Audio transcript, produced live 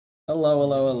Hello,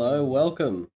 hello, hello.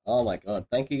 Welcome. Oh my god.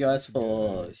 Thank you guys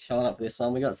for showing up for this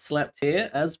one. We got Slept here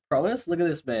as promised. Look at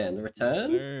this man. The Yes,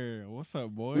 return. sir. What's up,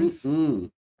 boys? Mm-mm.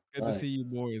 Good to Nice. see you,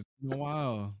 boys. It's been a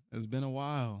while. It's been a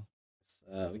while.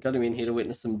 We got him in here to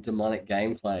witness some demonic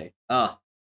gameplay. Ah,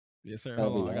 Yes, sir.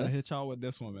 that'll Hold be on. I gotta hit nice. y'all with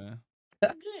this one, man.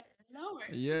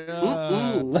 Yeah,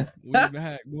 Mm-mm. we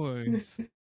back, boys. Yes,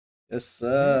 Good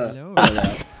sir.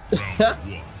 lord.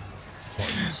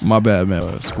 My bad,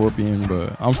 man. Scorpion,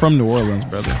 but I'm from New Orleans,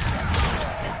 brother.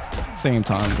 Same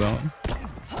time zone.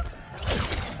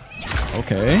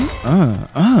 Okay.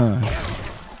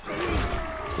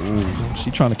 Ooh, she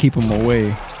trying to keep him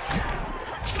away.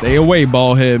 Stay away,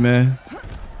 bald head, man.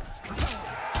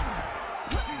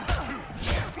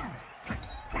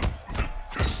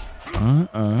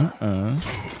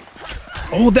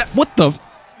 Oh,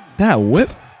 that whip.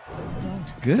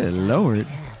 Good lord.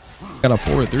 Got a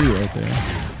 4-3 right there.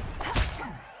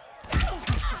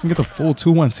 Let's get the full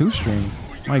 2-1-2 string.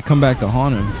 Might come back to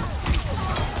haunt him.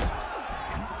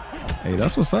 Hey,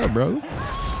 that's what's up, bro.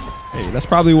 Hey, that's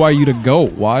probably why you the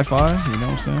GOAT, Wi-Fi. You know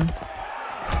what I'm saying?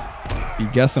 Be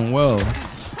guessing well.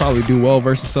 Probably do well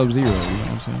versus Sub-Zero. You know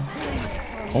what I'm saying?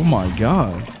 Oh my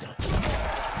god.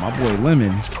 My boy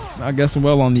Lemon. He's not guessing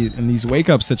well on in these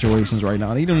wake-up situations right now.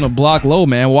 I need him to block low,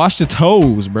 man. Watch the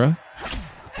toes, bro.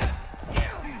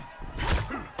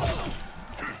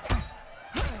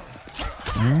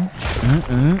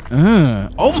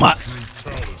 Oh my.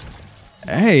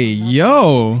 Hey,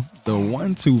 yo. The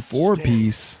 1-2-4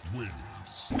 piece.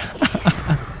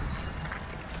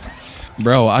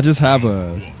 Bro, I just have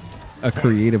a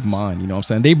creative mind. You know what I'm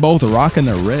saying? They both rocking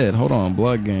the red. Hold on,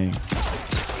 Blood Gang.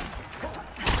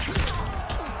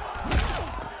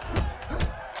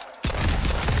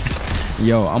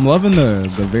 Yo, I'm loving the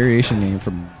variation name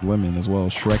from women as well.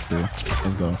 Schrecter.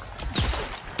 Let's go.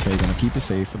 Okay, gonna keep it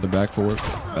safe with the back forward.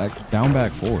 Down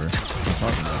back forward. What I'm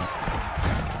talking about.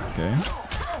 Okay.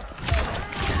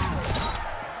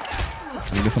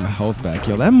 Let me get some health back.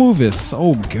 Yo, that move is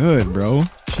so good, bro.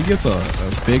 She gets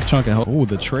a big chunk of health. Oh,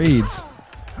 the trades.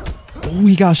 Oh,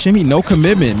 he got shimmy. No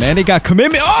commitment, man. They got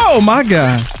commitment. Oh, my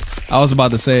God. I was about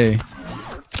to say.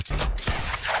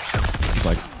 It's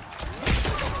like.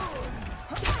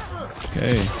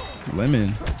 Okay.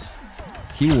 Lemon.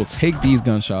 He will take these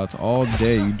gunshots all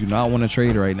day. You do not want to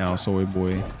trade right now, Soy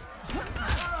Boy.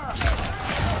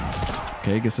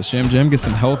 Okay, gets a shim gem. Gets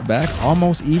some health back.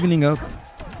 Almost evening up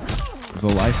the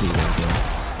livelihood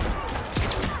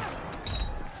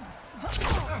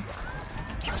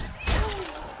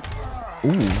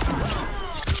there. Ooh.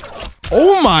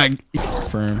 Oh my.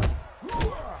 Firm.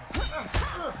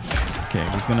 Okay,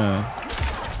 just gonna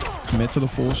commit to the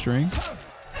full string.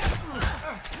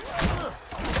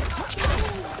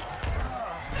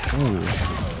 Ooh.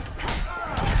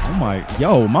 Oh my.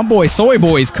 Yo, my boy Soy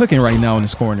Boy is cooking right now in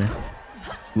this corner.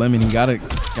 Lemon, he gotta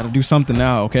do something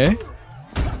now, okay?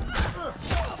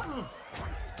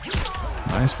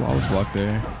 Nice flawless block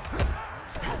there.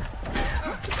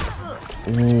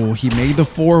 Oh, he made the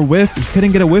 4 whiff. He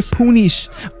couldn't get a whiff punish.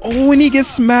 Oh, and he gets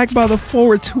smacked by the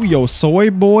forward too. Yo, Soy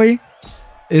Boy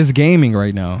is gaming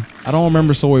right now. I don't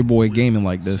remember Soy Boy gaming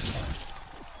like this.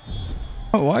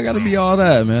 Oh, why gotta be all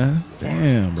that, man?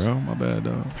 Damn, bro. My bad,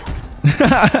 dog.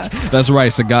 That's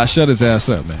right, Sagat. Shut his ass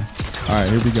up, man. All right,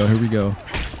 here we go. Here we go.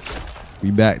 We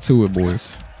back to it,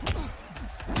 boys.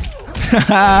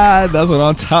 That's what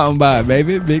I'm talking about,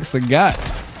 baby. Big Sagat.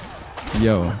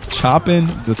 Yo, chopping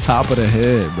the top of the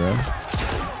head, bro.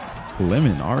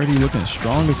 Lemon already looking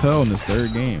strong as hell in this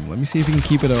third game. Let me see if he can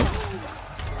keep it up.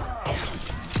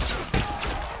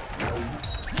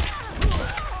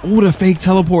 Oh, the fake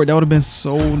teleport. That would have been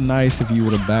so nice if you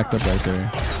would have backed up right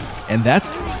there. And that's...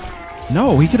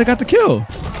 No, he could have got the kill.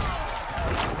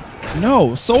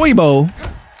 No, Soybo.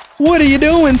 What are you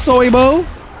doing, Soybo?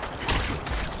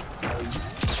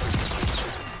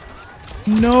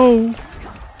 No.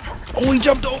 Oh, he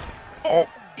jumped over. Oh,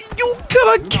 you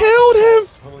could have killed him.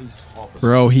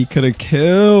 Bro, he could have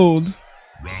killed.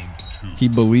 He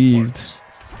believed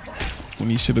when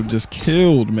he should have just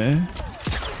killed, man.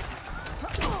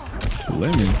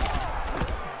 Lemon.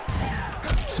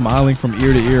 Smiling from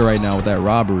ear to ear right now with that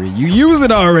robbery. You use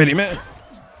it already, man.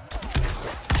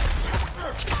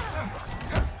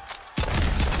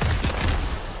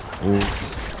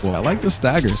 Oh, well, I like the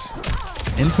staggers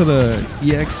into the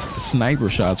EX sniper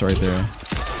shots right there.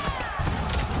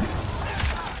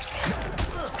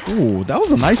 Ooh, that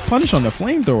was a nice punish on the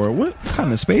flamethrower. What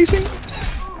kind of spacing?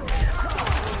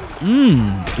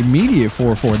 Immediate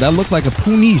 4-4. That looked like a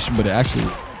punish, but it actually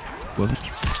wasn't.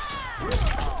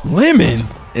 Lemon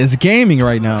is gaming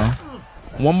right now.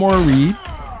 One more read.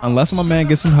 Unless my man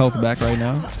gets some health back right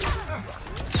now.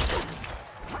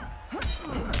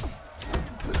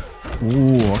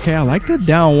 Ooh, okay, I like the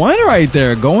down one right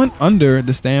there. Going under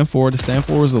the stand four. The stand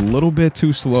four was a little bit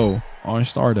too slow on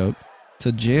startup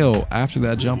to jail after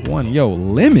that jump one. Yo,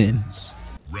 Lemon.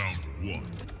 Round one,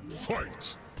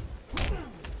 fight.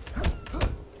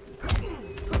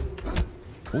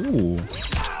 Ooh.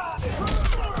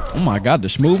 Oh my God, the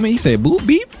smooth me. He said boop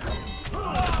beep.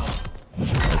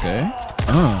 Okay.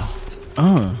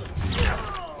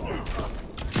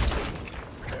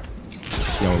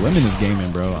 Yo, Lemon is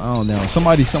gaming, bro. I don't know.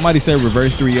 Somebody said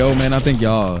reverse 3-0, man. I think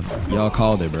y'all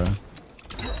called it, bro.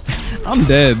 I'm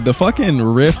dead. The fucking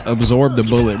Rift absorbed the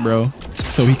bullet, bro.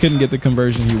 So he couldn't get the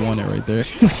conversion he wanted right there.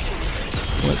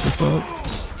 What the fuck?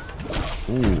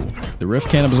 Ooh. The Rift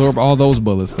can't absorb all those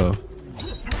bullets, though.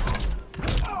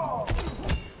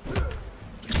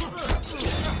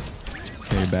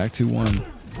 Okay, back to one.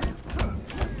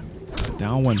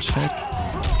 Down one check.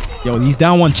 Yo, these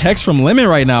down one checks from Lemon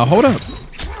right now. Hold up.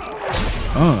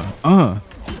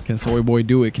 Can Soy Boy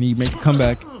do it? Can he make a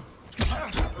comeback?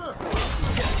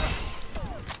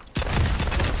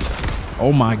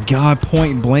 Oh my God,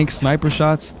 point blank sniper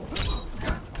shots.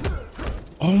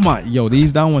 Oh my, yo,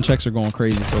 these down one checks are going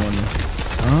crazy for Lemon.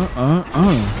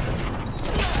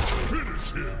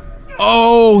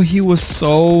 Oh, he was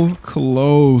so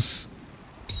close.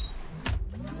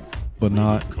 But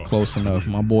not close enough.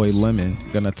 My boy Lemon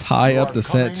gonna tie up the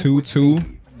set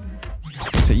 2-2.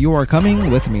 He said, "You are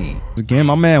coming with me." Again,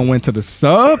 my man went to the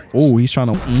sub. Oh, he's trying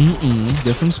to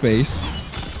get some space.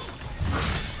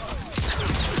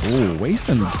 Oh,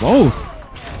 wasting both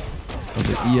of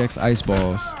the EX ice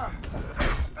balls.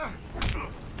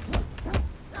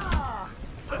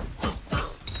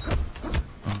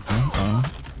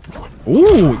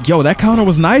 Ooh, yo, that counter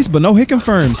was nice, but no hit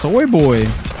confirmed. Soy Boy.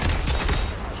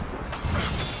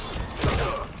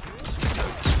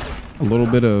 A little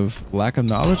bit of lack of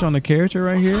knowledge on the character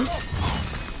right here.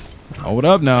 Hold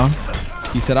up now.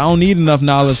 He said, I don't need enough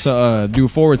knowledge to do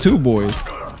forward two, boys.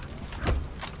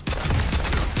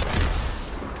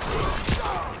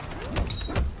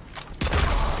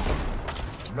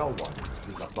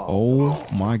 Oh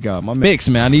my God. My mix,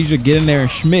 man. I need you to get in there and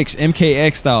schmix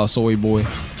MKX style, Soy Boy.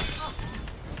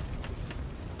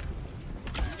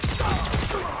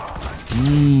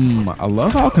 I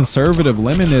love how conservative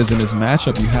Lemon is in this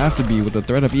matchup. You have to be with the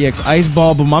threat of EX Ice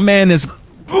Ball, but my man is...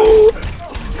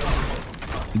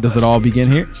 Does it all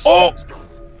begin here? Oh!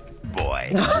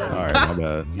 Boy. Alright, my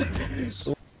bad.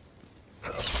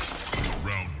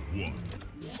 Round one,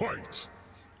 fight.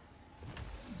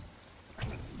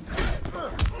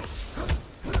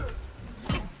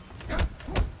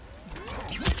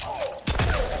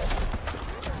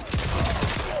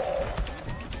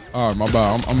 All right, my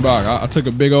bad. I'm back. I took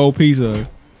a big old piece of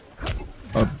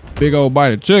a big old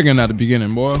bite of chicken at the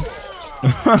beginning, boy.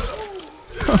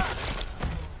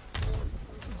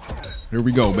 Here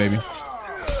we go, baby.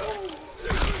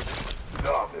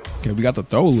 Okay, we got the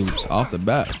throw loops off the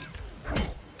bat.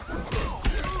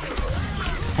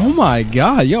 Oh my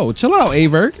God, yo, chill out,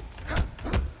 Averk.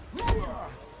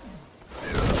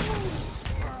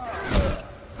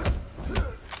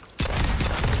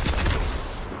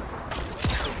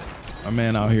 My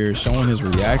man out here showing his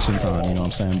reaction time, you know what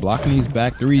I'm saying? Blocking these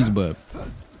back threes, but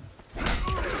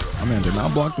my man did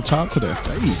not block the chop to their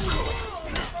face.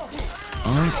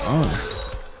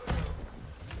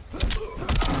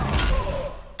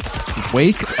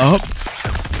 Wake up.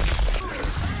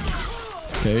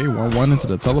 Okay, 1-1 into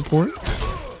the teleport.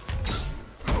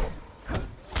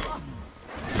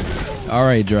 All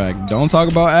right, Drag, don't talk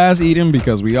about ass eating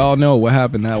because we all know what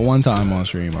happened that one time on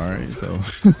stream, all right? So...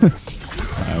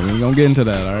 All right, we ain't gonna get into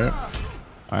that, all right?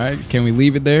 All right, can we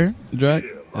leave it there, Drake?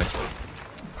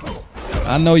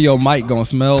 I know your mic gonna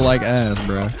smell like ass,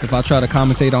 bro. If I try to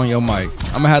commentate on your mic,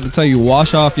 I'm gonna have to tell you,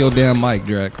 wash off your damn mic,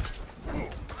 Drake.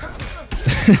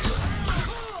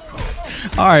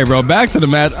 All right, bro, back to the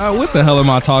match. What the hell am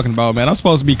I talking about, man? I'm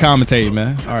supposed to be commentating,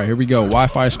 man. All right, here we go.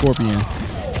 Wi-Fi Scorpion.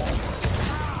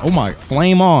 Oh my,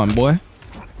 flame on, boy.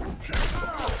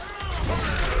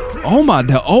 Oh my,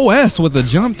 the OS with the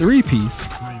jump 3-piece.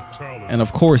 And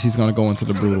of course he's gonna go into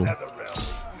the brutal.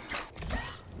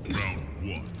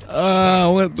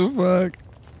 What the fuck?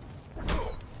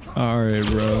 Alright,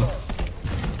 bro.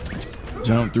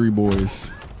 Jump 3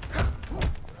 boys.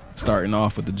 Starting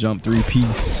off with the jump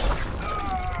 3-piece.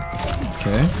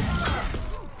 Okay.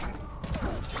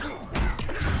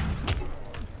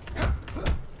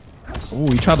 Oh,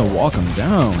 he tried to walk him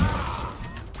down.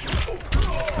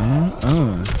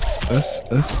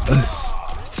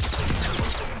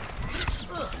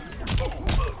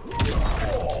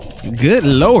 Good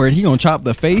Lord, he gonna chop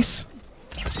the face.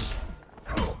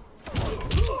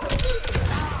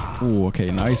 Ooh,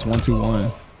 okay, nice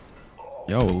 1-2-1.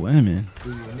 Yo, Lemon.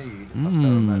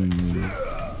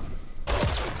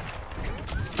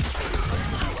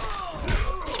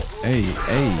 Hey,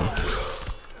 hey.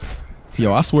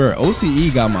 Yo, I swear,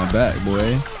 OCE got my back,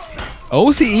 boy.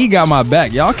 OCE got my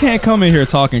back. Y'all can't come in here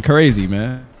talking crazy,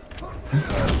 man.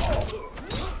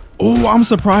 Oh, I'm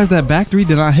surprised that back three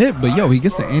did not hit, but yo, he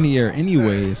gets the anti-air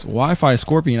anyways. Wi-Fi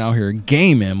Scorpion out here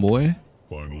gaming, boy.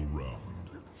 Final round.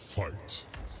 Fight.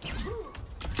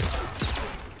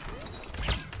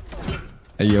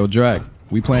 Hey, yo, Drac,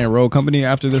 we playing Road Company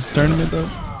after this tournament, though?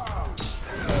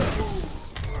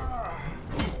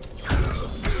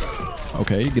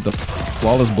 Okay, get the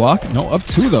flawless block. No, up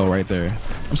 2, though, right there.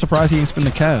 I'm surprised he didn't spend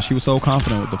the cash. He was so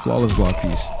confident with the flawless block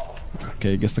piece.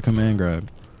 Okay, gets the command grab.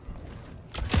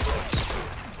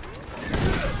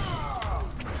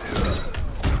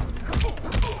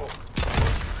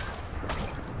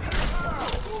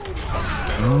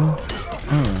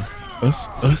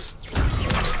 Us.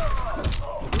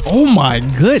 Oh my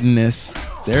goodness.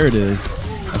 There it is.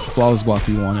 That's the flawless block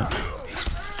you wanted.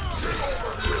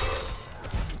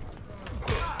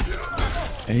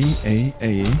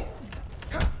 A.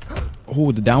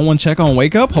 Oh, the down one check on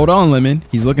wake up. Hold on, Lemon.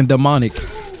 He's looking demonic.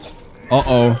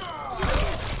 Uh-oh.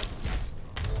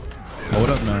 Hold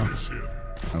up now.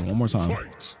 Right, one more time.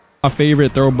 My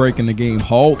favorite throw break in the game.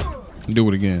 Halt. Do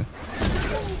it again.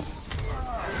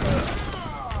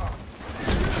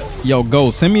 Yo, go.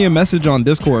 Send me a message on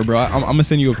Discord, bro. I'm gonna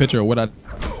send you a picture of what I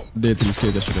did to these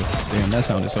kids yesterday. Damn, that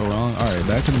sounded so wrong. All right,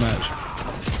 back to the match.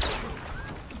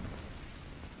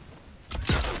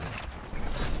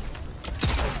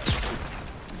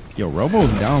 Yo,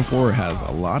 Robo's down 4 has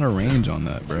a lot of range on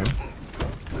that, bro.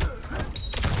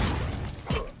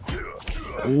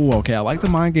 Oh, okay. I like the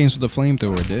mind games with the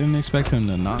flamethrower. Didn't expect him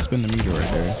to not spin the meter right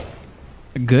there.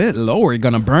 Good Lord,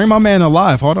 gonna burn my man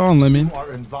alive. Hold on, Lemon.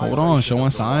 Hold on, showing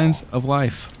signs of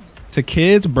life. To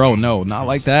kids, bro, no, not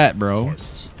like that, bro.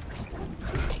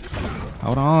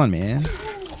 Hold on, man.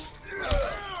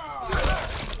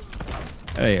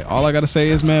 Hey, all I gotta say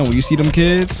is, man, when you see them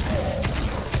kids.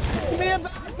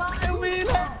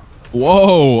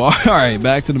 Whoa, all right,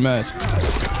 back to the match.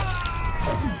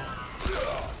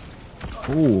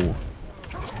 Ooh.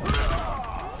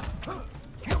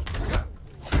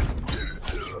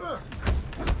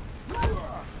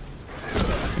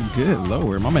 Good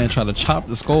Lord, my man tried to chop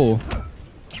the skull.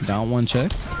 Down 1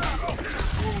 check.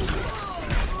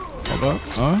 Hold up.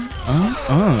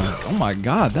 Oh my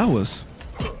God, that was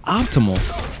optimal.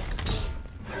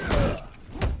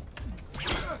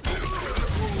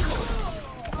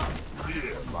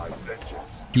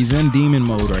 He's in demon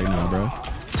mode right now, bro.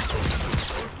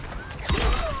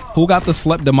 Who got the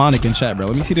slept demonic in chat, bro?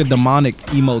 Let me see the demonic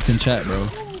emotes in chat, bro.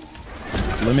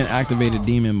 Lemon activated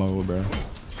demon mode, bro.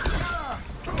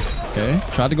 Okay,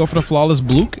 tried to go for the flawless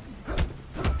blook.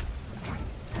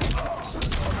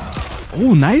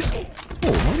 Oh, nice.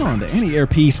 Oh, hold on, the anti-air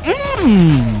piece.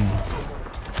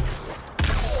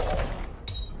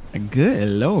 Good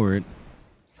Lord.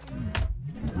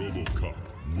 RoboCop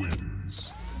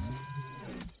wins.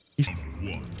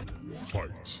 1.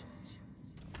 Fight.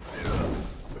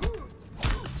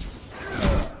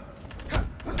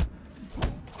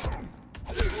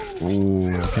 Ooh,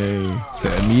 okay. The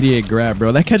immediate grab,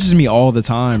 bro. That catches me all the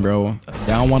time, bro.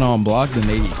 Down 1 on block, then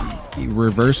they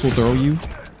reverse will throw you.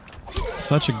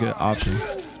 Such a good option.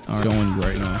 I'm showing you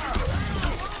right now.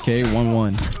 Okay,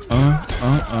 1-1.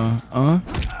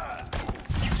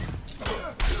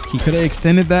 He could have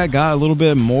extended that, got a little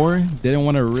bit more. Didn't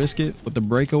want to risk it with the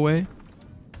breakaway.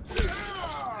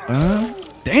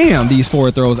 Damn, these 4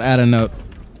 throws adding up.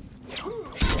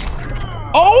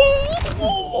 Oh!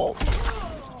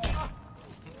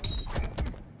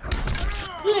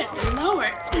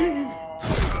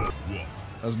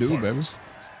 Let's do it, baby.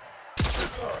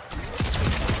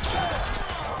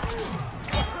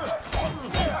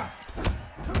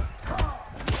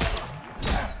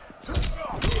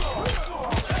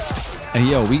 Hey,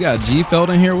 yo, we got G Feld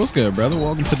in here. What's good, brother?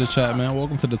 Welcome to the chat, man.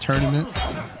 Welcome to the tournament.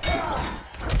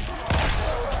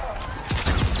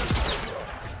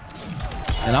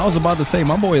 And I was about to say,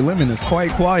 my boy Lemon is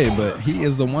quite quiet, but he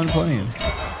is the one playing.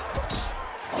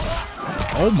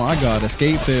 Oh my God,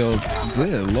 escape failed.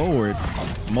 Good Lord.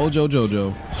 Mojo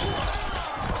Jojo.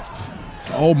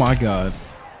 Oh my God.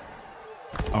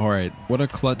 All right, what a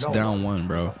clutch down 1,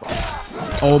 bro.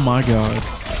 Oh my God.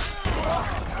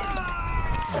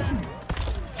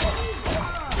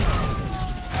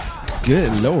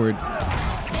 Good Lord.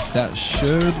 That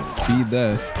should be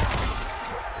death.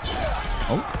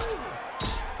 Oh.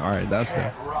 All right, that's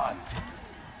the.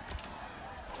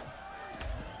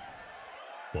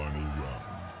 Final round.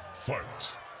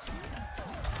 Fight.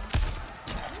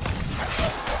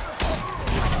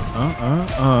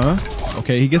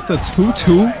 Okay, he gets the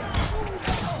 2-2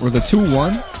 or the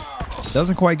 2-1.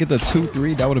 Doesn't quite get the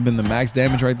 2-3. That would have been the max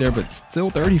damage right there, but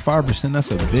still 35%.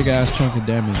 That's a big ass chunk of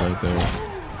damage right there.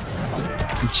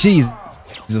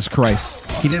 Jesus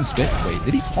Christ. He didn't spin. Wait,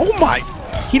 did he? Oh my.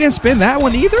 He didn't spin that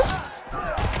one either?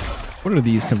 What are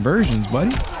these conversions,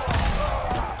 buddy?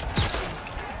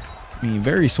 I mean,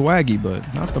 very swaggy,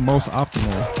 but not the most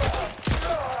optimal.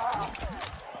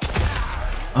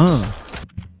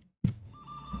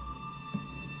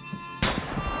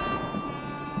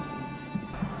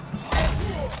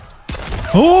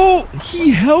 Oh,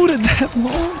 he held it that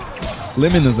long.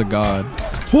 Lemon is a god.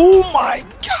 Oh my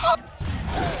god.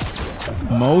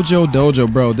 Mojo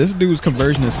Dojo, bro. This dude's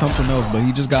conversion is something else, but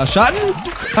he just got shot.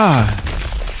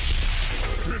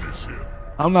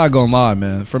 I'm not gonna lie,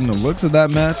 man. From the looks of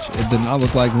that match, it did not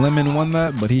look like Lemon won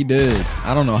that, but he did.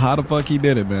 I don't know how the fuck he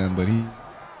did it, man, but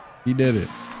he did it.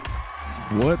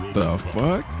 What the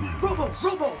fuck?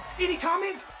 Robo, any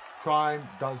comment? Crime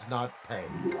does not pay.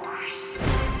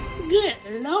 Good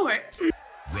lord.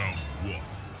 Round 1.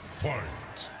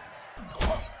 Fight.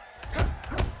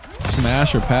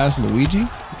 Smash or pass Luigi?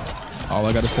 All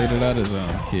I gotta say to that is,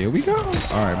 here we go.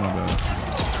 All right, my bad.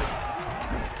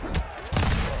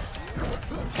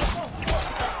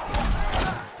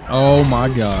 Oh my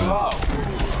god.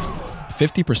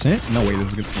 50%? No, wait, this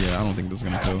is gonna, yeah, I don't think this is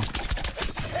gonna kill.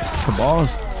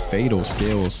 Cabal's fatal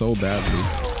scales so badly.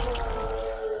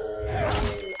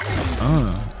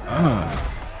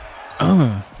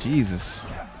 Jesus.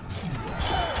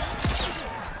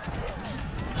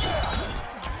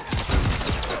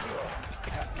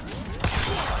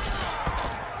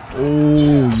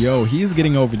 Oh, yo, he is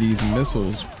getting over these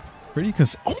missiles pretty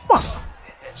oh my.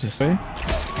 Just say.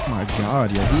 Oh my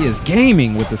god, yo, he is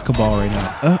gaming with this Cabal right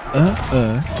now.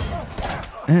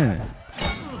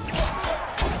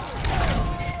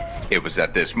 It was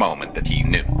at this moment that he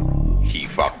knew he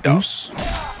fucked up.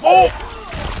 Oh!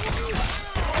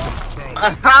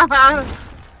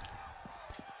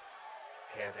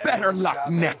 Better luck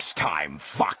next time,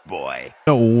 fuckboy.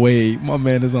 No way, my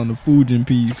man is on the Fujin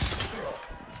piece.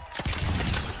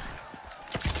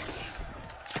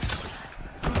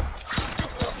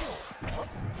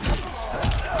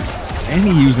 And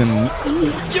he using,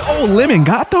 yo, Lemon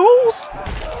got those?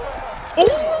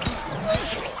 Oh!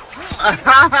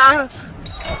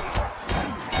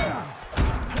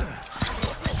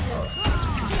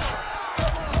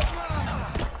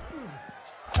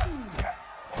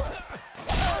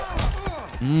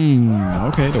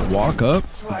 Okay, to walk up,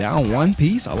 down one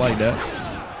piece. I like that.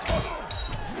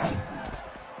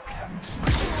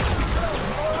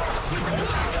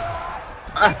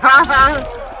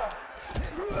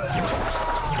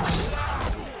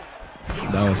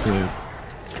 That was it.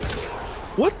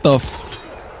 What the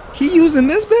he using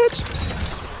this bitch?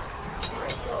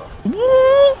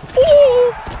 Woo!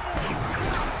 Ooh.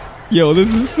 Yo,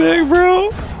 this is sick, bro.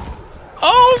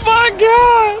 Oh my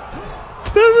god!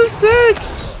 This is sick.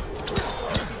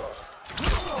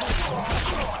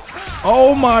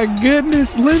 Oh my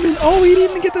goodness, Lemon. Oh, he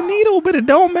didn't get the needle, but it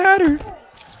don't matter.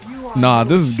 Nah,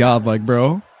 this is godlike,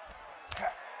 bro.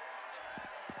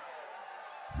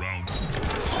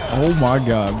 Oh my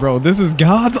god, bro. This is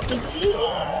god. This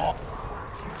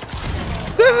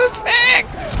is sick.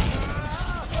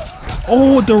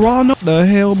 Oh, Dorano. The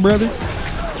hell, brother.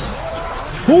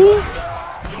 Who?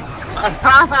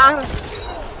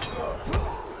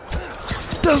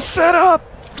 The setup.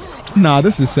 Nah,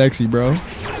 this is sexy, bro.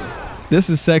 This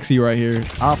is sexy right here.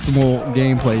 Optimal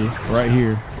gameplay right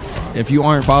here. If you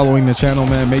aren't following the channel,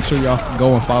 man, make sure y'all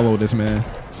go and follow this man.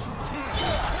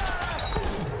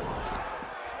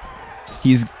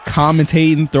 He's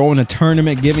commentating, throwing a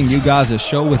tournament, giving you guys a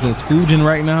show with his Fujin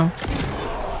right now.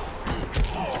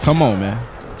 Come on, man.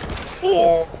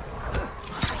 Oh.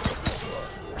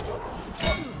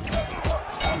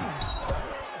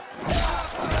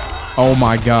 Oh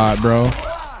my god, bro.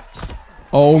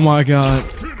 Oh my god.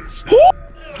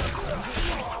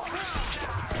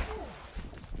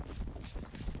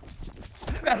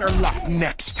 Better luck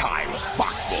next time,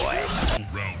 fuckboy.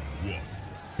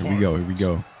 Here we go, here we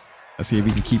go. Let's see if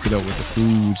we can keep it up with the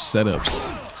food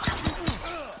setups.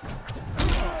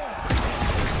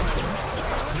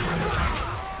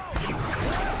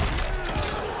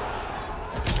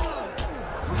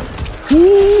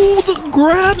 Ooh, the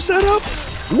grab setup.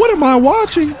 What am I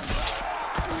watching?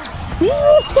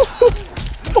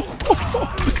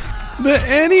 The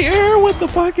anti-air with the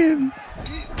fucking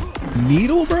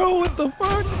needle, bro? What the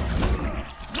fuck?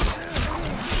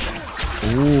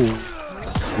 Ooh.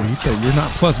 Well, he said you're not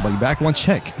plus, buddy. Back one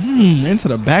check. Into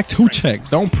the back two check.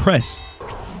 Don't press.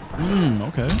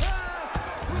 Okay.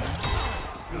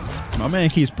 My man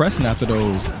keeps pressing after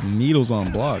those needles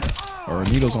on block. Or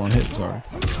needles on hit, sorry.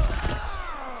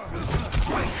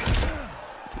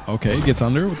 Okay, gets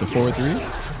under with the 4-3.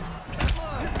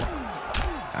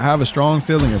 I have a strong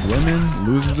feeling if Lemon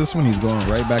loses this one, he's going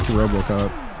right back to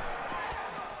RoboCop.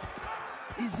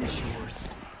 Is this yours?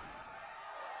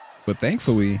 But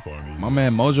thankfully, my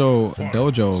man Mojo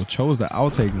Dojo chose the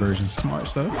outtake version. Smart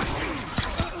stuff.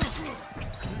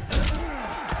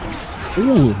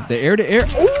 Ooh, the air to air.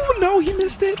 Oh no, he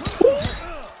missed it.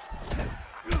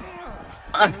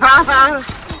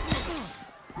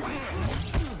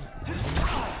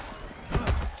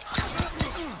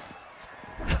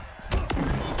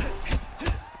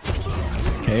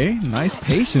 Okay, nice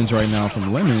patience right now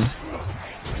from Lemon.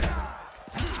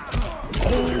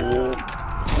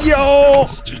 Yo!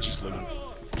 GG's Lemon.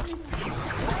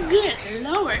 Good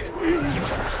lord.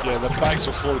 Yeah, the bags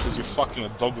are full because you're fucking a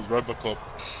dog with Robocop.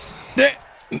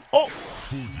 Oh!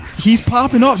 He's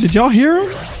popping up. Did y'all hear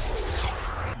him?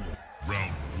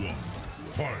 Round one,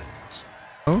 fight.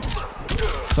 Oh,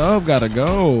 sub gotta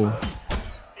go.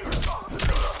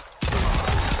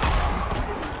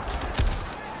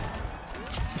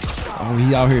 Oh,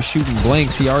 he out here shooting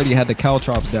blanks. He already had the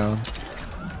caltrops down.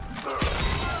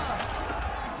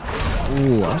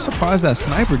 Ooh, I'm surprised that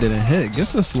sniper didn't hit.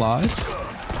 Gets the slide.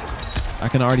 I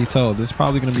can already tell this is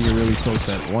probably gonna be a really close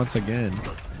set once again.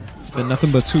 It's been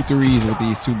nothing but 2 threes with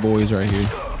these two boys right here.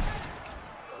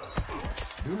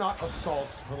 Do not assault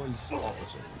police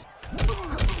officers.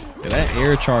 Yeah, that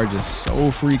air charge is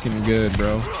so freaking good,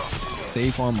 bro.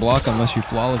 Safe on block unless you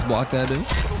flawless block that is.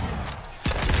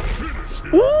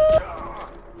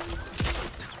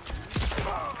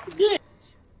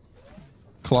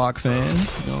 Clock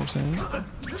fans, you know what I'm saying?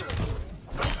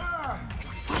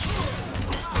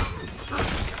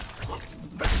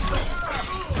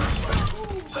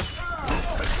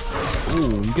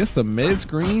 Ooh, he gets the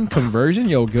mid-screen conversion.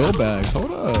 Yo, Gill bags,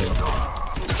 hold up.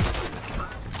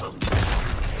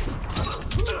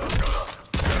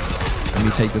 Let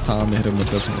me take the time to hit him with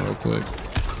this one real quick.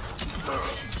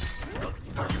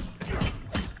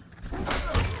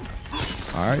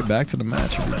 All right, back to the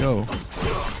match. Here we go.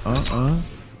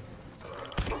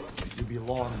 You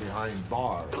belong behind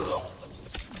bars.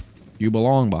 You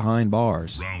belong behind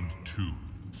bars. Round two,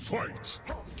 fight.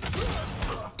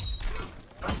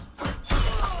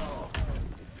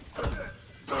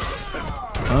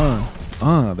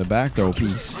 The back throw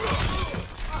piece.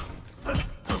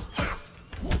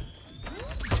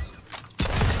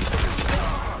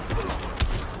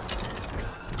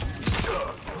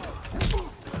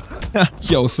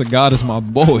 Yo, Sagada's my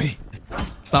boy.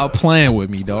 Stop playing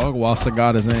with me, dog, while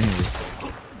Sagada's in here.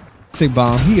 Say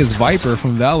bomb, he is Viper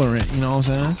from Valorant, you know what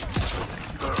I'm saying?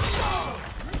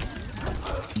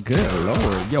 Good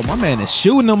lord. Yo, my man is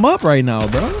shooting them up right now,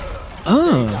 bro.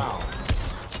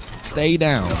 Stay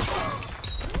down.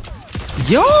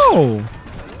 Yo!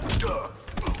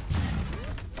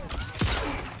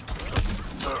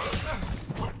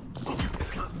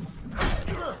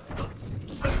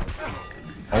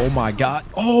 Oh my god.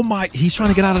 Oh my, he's trying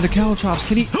to get out of the cow chops.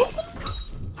 Can he?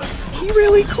 He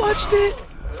really clutched it.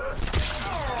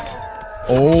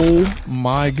 Oh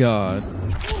my god.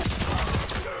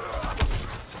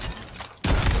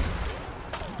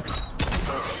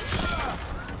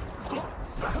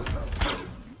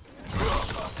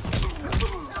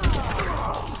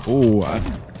 Oh, I'm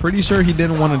pretty sure he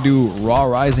didn't want to do raw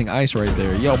rising ice right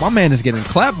there. Yo, my man is getting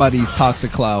clapped by these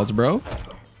toxic clouds, bro.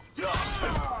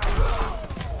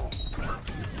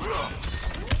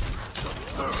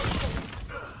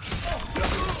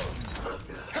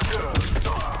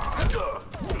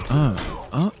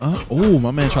 Oh,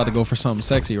 my man tried to go for something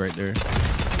sexy right there.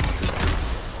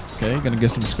 Okay, gonna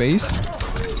get some space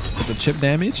with the chip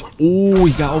damage. Oh,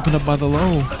 he got opened up by the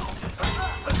low.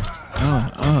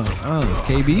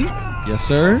 KB, yes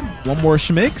sir. One more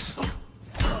schmicks.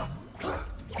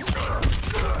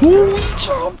 Ooh, he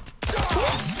jumped.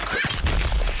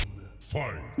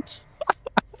 Fight.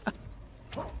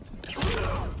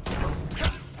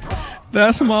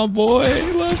 That's my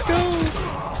boy. Let's go.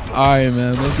 All right,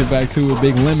 man. Let's get back to a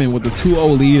Big Lemon with the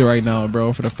 2-0 lead right now,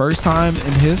 bro. For the first time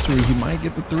in history, he might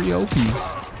get the 3-0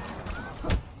 piece.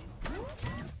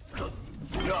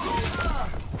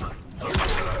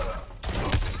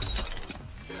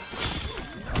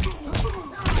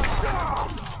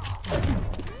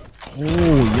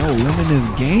 Oh, yo, Lemon is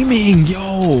gaming,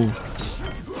 yo.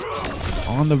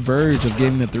 on the verge of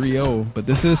getting the 3-0, but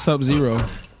this is Sub-Zero.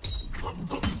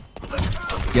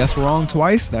 Guess wrong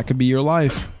twice, that could be your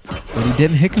life. But he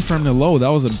didn't hit confirm the low. That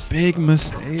was a big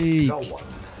mistake. No one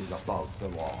is above the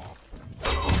law.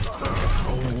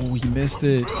 Oh, he missed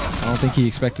it. I don't think he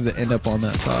expected to end up on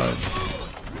that side.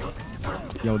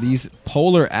 Yo, these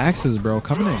polar axes, bro,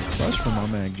 coming in clutch from my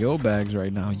man Gilbags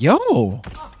right now. Yo!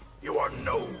 You are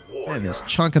no warrior. Man, it's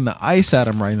chunking the ice at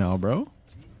him right now, bro.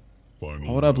 Final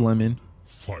Hold up, Lemon.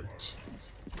 fight.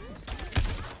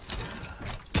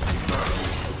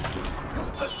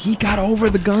 He got over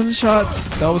the gunshots.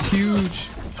 That was huge.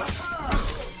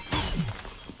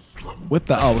 With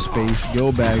the outspace,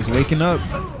 Gilbags waking up.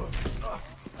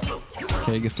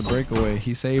 Okay, gets the breakaway.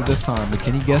 He saved this time, but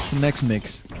can he guess the next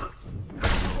mix?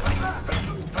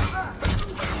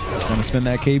 Gonna spin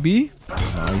that KB?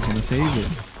 No, he's gonna save it.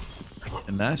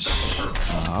 And that's...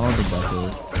 I don't think that's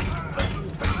it.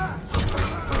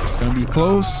 It's gonna be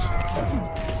close.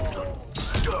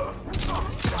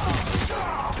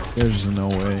 There's no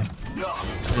way.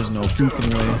 There's no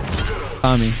freaking way.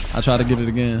 Tommy, I try to get it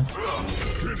again.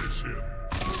 Finish him.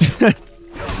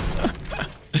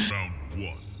 Round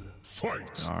one.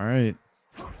 Fight. All right.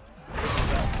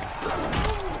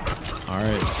 All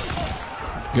right.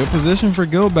 Good position for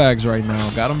Gilbags right now.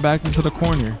 Got him back into the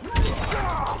corner.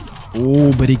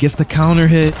 Oh, but he gets the counter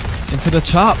hit into the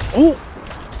chop. Oh,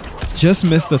 just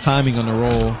missed the timing on the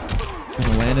roll.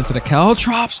 Gonna land into the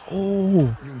caltrops.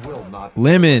 Oh, You will not.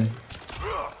 Lemon.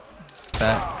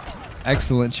 That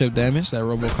excellent chip damage that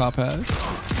RoboCop has.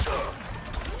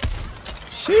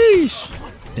 Sheesh.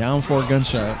 Down for a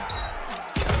gunshot.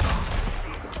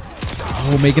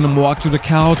 Oh, making him walk through the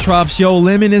caltrops. Yo,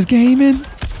 Lemon is gaming.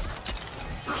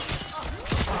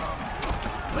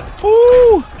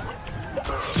 Ooh.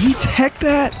 He teched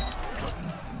that.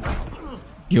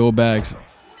 Gilbags.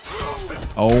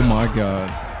 Oh my god.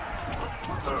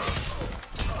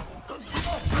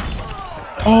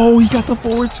 Oh, he got the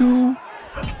forward two.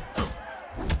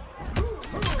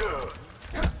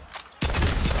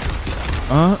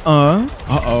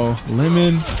 Uh-oh.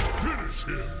 Lemon.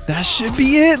 That should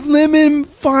be it. Lemon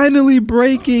finally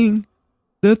breaking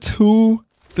the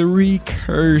 2-3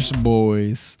 curse,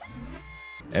 boys.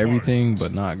 Everything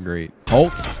but not great.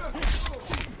 Halt.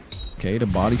 Okay, the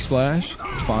body splash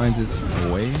finds its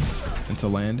way into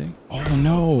landing. Oh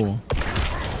no.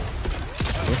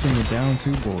 Whipping it down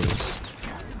too, boys.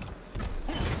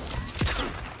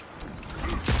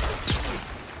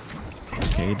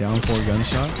 Okay, down for a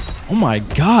gunshot. Oh my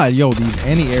god, yo, these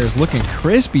anti-airs looking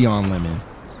crispy on Lemon.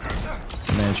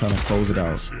 Man, trying to close it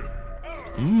out.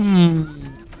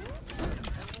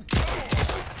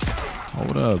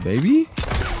 Hold up, baby.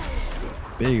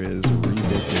 Big is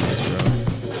ridiculous, bro.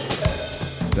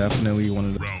 Definitely one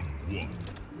of the Round one.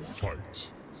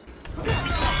 Fight.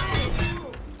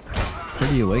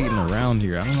 pretty late in the round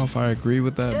here. I don't know if I agree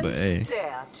with that, but hey,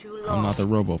 I'm not the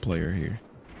robo player here.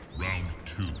 Round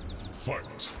two.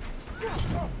 Fight.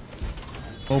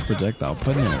 Oh, projectile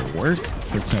putting in work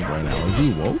for Temp right now. Is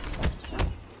he woke?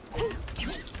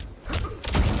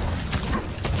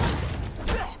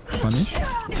 Punish.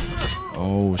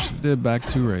 Oh, she did back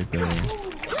two right there.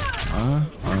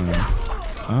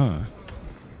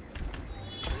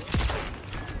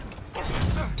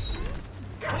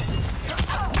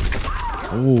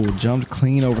 Oh, jumped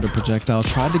clean over the projectile.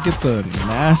 Tried to get the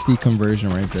nasty conversion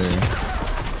right there.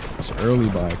 It's early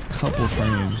by a couple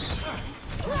frames.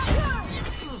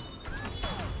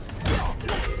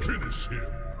 Finish him.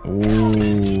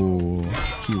 Oh,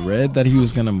 he read that he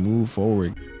was gonna move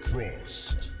forward.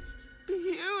 Frost.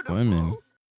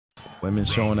 Women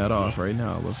showing that off right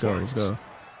now. Let's go, let's go.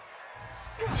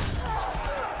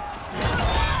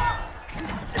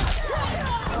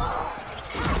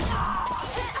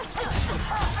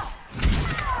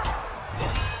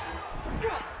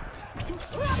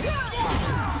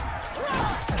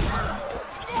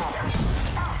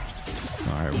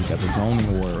 Alright, we got the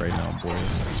zoning war right now, boys.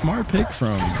 Smart pick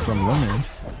from Women.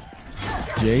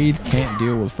 Jade can't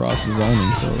deal with Frost's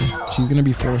zoning, so she's gonna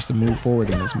be forced to move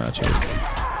forward in this matchup.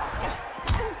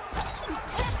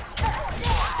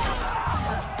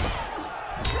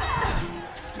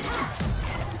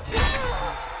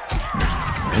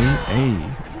 Hey,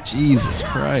 Jesus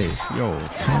Christ. Yo,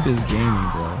 Temp is gaming,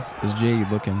 bro. Is Jade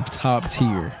looking top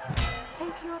tier?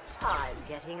 Take your time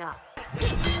getting up.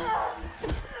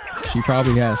 She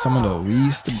probably has some of the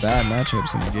least bad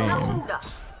matchups in the game.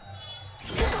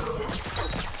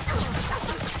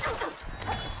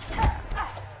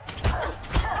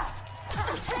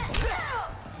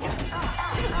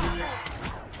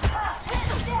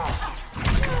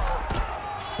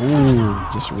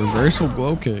 Ooh, just reversal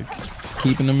blow kick.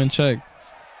 keeping them in check.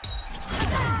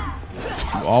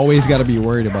 You always got to be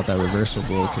worried about that reversal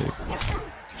blow kick.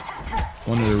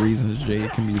 One of the reasons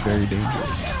Jade can be very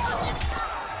dangerous.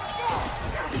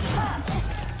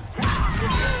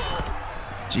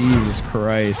 Jesus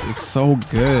Christ, it's so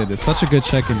good. It's such a good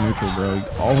check in neutral, bro. You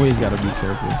always got to be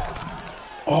careful.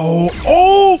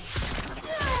 Oh!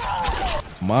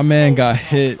 My man got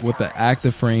hit with the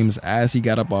active frames as he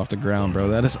got up off the ground, bro.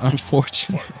 That is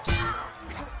unfortunate.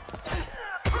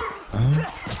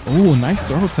 Oh, nice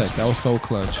throw tech. That was so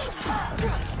clutch.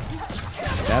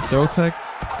 That throw tech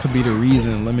could be the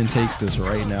reason Lemon takes this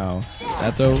right now.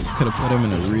 That throw could have put him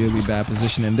in a really bad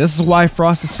position. And this is why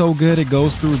Frost is so good. It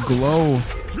goes through glow.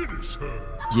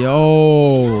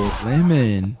 Yo,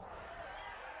 Lemon.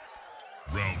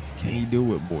 Can he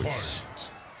do it, boys?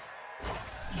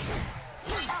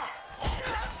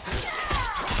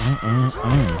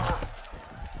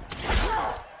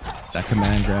 That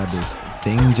command grab is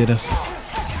dangerous.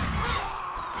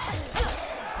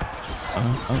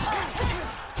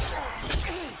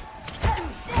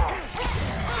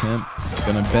 Temp,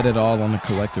 gonna bet it all on the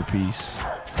collector piece.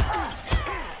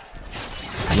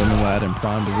 Lemon Lad in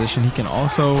prime position. He can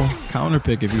also counter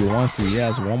pick if he wants to. He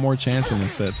has one more chance in the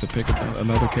set to pick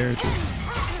another character.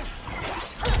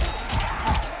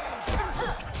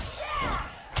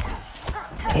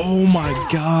 Oh my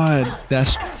god, that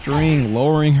string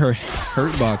lowering her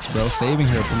hurt box, bro, saving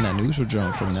her from that neutral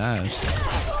jump from Nash.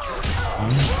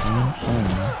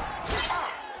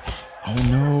 Oh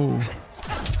no.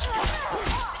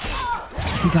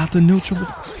 He got the neutral.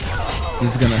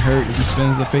 This is gonna hurt if he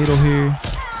spins the fatal here.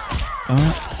 Oh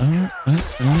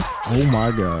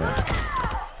my god.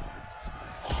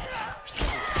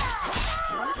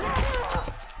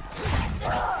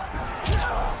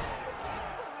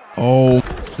 Oh,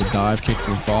 the dive kick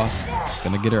from Frost.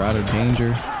 Gonna get her out of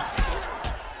danger.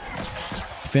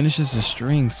 Finishes the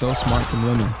string. So smart from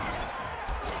Lemon.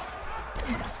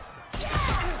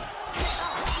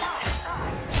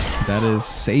 That is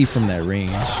safe from that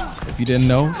range. If you didn't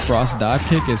know, Frost dive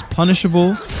kick is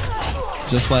punishable.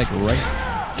 Just like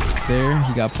right there,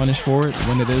 he got punished for it.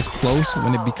 When it is close,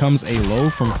 when it becomes a low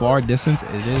from far distance,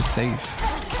 it is safe.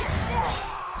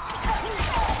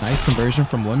 Nice conversion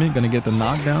from Lemon. Gonna get the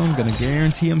knockdown. Gonna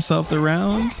guarantee himself the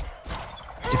round.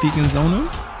 If he can zone him.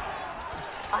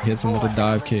 Hits him with a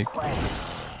dive kick.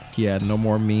 He had no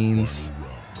more means.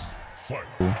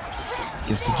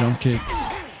 Gets the jump kick.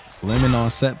 Lemon on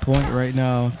set point right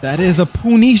now. That is a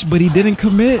punish, but he didn't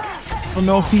commit. I don't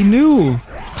know if he knew.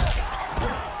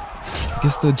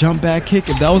 Gets the jump back kick.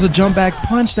 If that was a jump back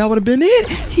punch, that would have been it.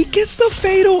 He gets the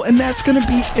fatal, and that's gonna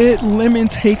be it. Lemon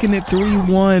taking it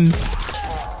 3-1.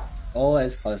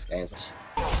 Always close games.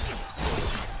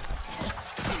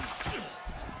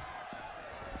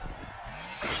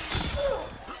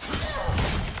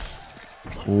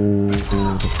 Oh,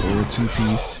 the forward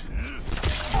two-piece.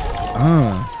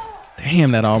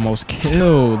 Damn, that almost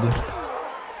killed.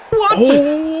 What?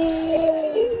 Oh.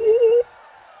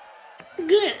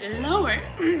 Good lord.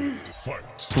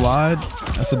 Slide.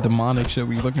 That's a demonic shit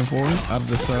we looking for out of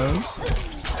the subs.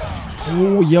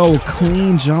 Oh, yo,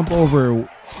 clean jump over.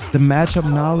 The matchup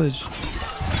knowledge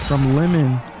from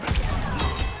Lemon.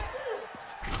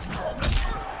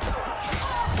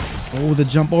 Oh, the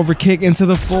jump over kick into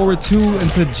the forward two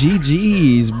into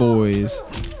GG's, boys.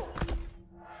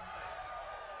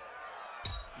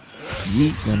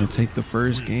 Yeet gonna take the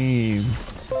first game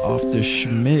off the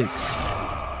Schmitz.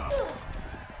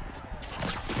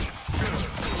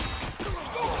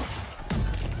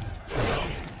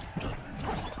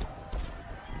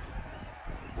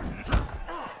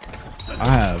 I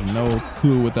have no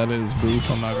clue what that is,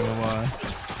 Booth. I'm not gonna lie.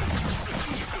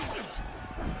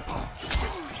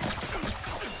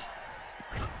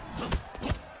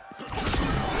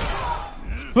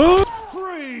 Oh!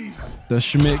 Freeze! The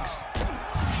Schmicks.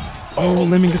 Oh,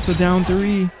 Lemon gets a down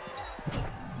 3.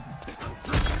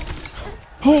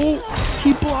 Oh,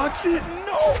 he blocks it.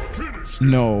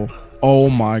 No. No. Oh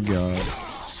my god.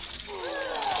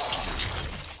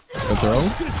 The throw.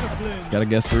 Gotta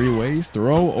guess 3 ways.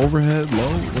 Throw, overhead, low.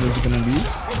 What is it gonna be?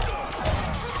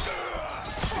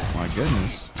 My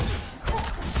goodness.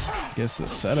 Guess the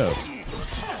setup.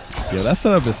 Yo, that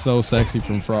setup is so sexy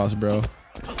from Frost, bro.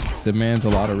 Demands a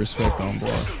lot of respect on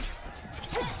block.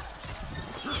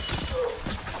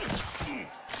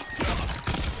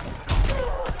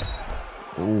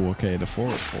 Oh, okay, the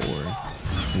forward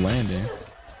landing.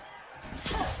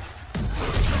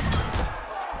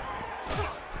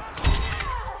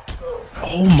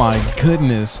 Oh my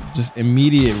goodness, just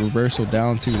immediate reversal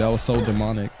down 2. That was so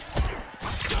demonic.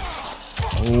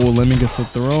 Oh, Lemon gets the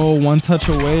throw. One touch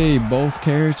away. Both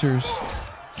characters.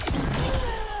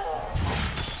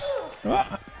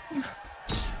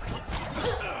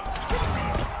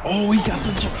 Oh, he got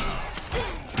the jump.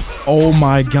 Oh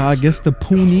my God, gets the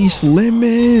punish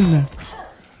Lemon.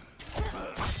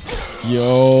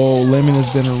 Yo, Lemon has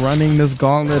been running this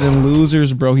gauntlet in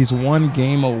losers, bro. He's one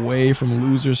game away from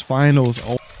losers finals.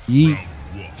 Oh, yeet.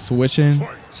 Switching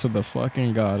to the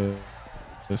fucking goddess,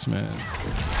 this man.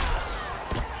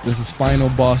 This is final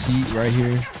boss yeet right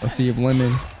here. Let's see if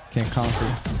Lemon can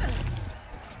conquer.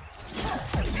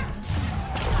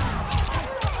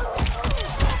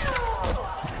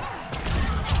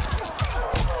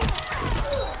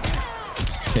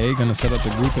 Okay, gonna set up the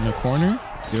group in the corner.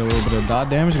 Get a little bit of dot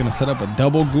damage. Gonna set up a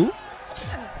double goop.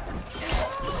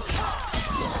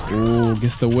 Ooh,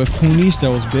 gets the whiff punish. That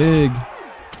was big.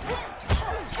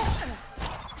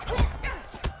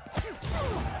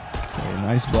 Okay,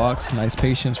 nice blocks. Nice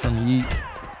patience from Yeet.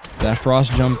 That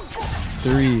frost jump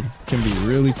 3 can be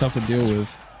really tough to deal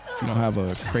with if you don't have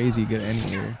a crazy good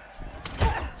anti-air.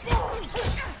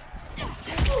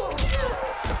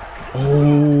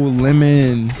 Oh,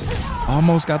 Lemon.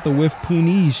 Almost got the whiff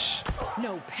punish.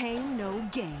 No pain, no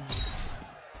gain.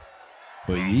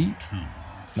 But Yeet,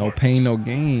 no pain, no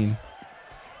gain.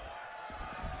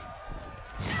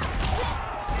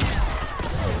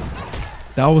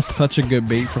 That was such a good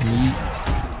bait from Yeet.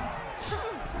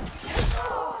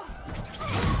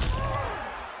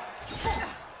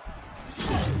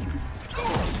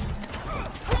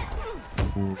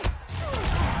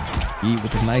 Yeet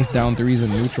with the nice down threes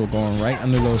and neutral going right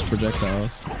under those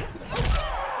projectiles.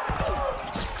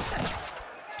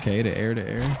 Okay, the air to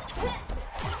air.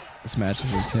 This match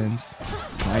is intense.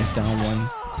 Nice down one.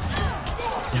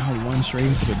 Down one straight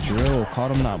into the drill. Caught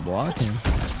him not blocking.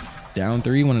 Down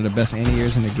 3, one of the best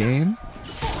anti-airs in the game.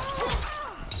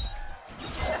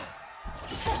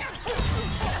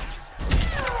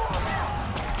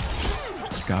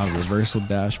 God, reversal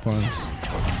dash punch.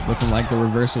 Looking like the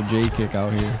reversal J kick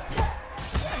out here.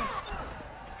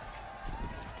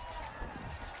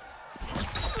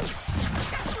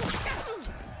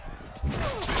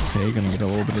 Okay, gonna get a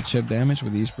little bit of chip damage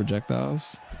with these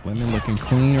projectiles. Lemon looking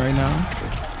clean right now.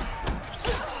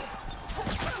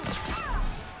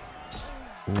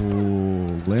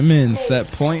 Ooh, Lemon set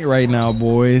point right now,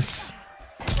 boys.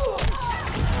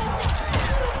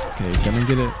 Okay, gonna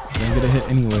get a hit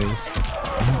anyways.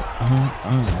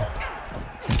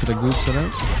 Into the group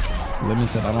setup. Lemon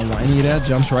said, I don't want any of that.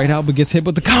 Jumps right out, but gets hit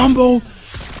with the combo.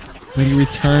 But he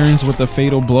returns with the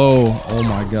fatal blow. Oh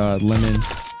my God, Lemon.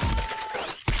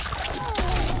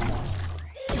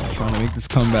 Trying to make this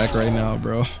comeback right now,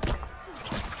 bro.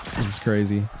 This is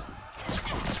crazy.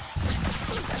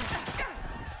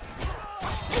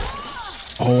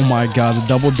 Oh my God, the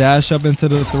double dash up into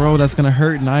the throw. That's gonna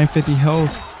hurt. 950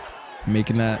 health.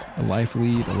 Making that a life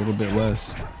lead a little bit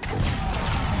less.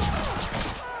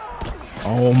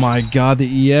 Oh my God,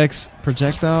 the EX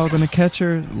projectile gonna catch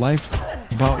her. Life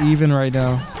about even right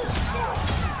now.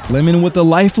 Lemon with the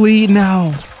life lead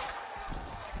now.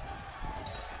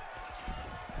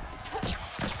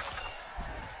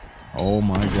 Oh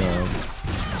my God.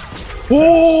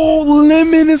 Oh,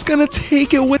 Lemon is gonna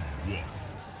take it with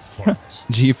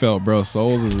G felt, bro.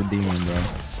 Souls is a demon, bro.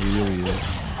 He really is.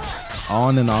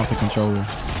 On and off the controller.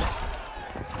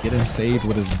 Getting saved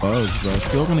with his bugs, bro.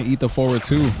 Still gonna eat the forward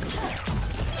too.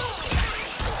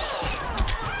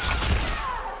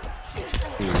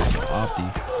 Opti.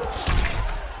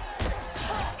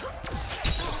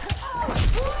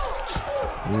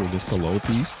 Ooh, this the low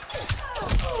piece.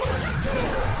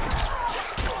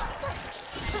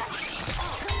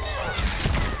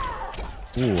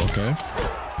 Ooh, okay.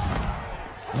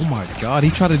 Oh my God, he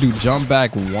tried to do jump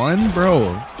back 1,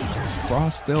 bro.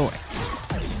 Frost still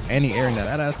any air in that.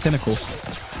 That has tentacle.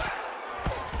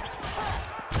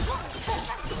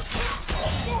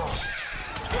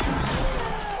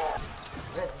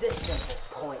 Resistance is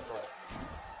pointless.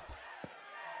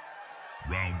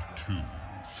 Round 2.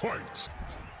 Fight.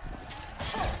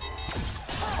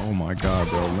 Oh my God,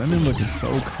 bro. Lemon looking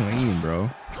so clean, bro.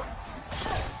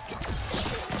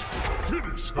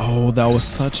 Oh, that was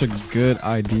such a good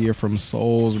idea from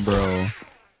Souls, bro.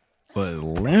 But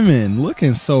Lemon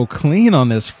looking so clean on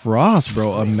this Frost,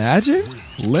 bro. Imagine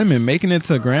Lemon making it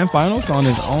to grand finals on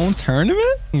his own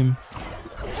tournament.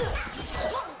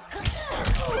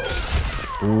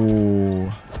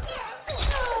 Ooh.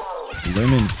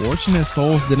 Lemon, fortunate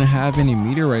Souls didn't have any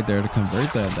meter right there to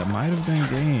convert that. That might have been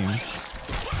game.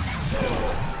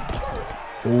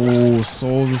 Oh,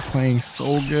 Souls is playing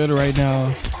so good right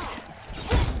now.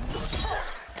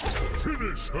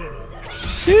 Finish her.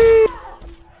 Sheesh.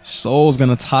 Soul's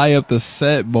gonna tie up the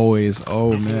set, boys.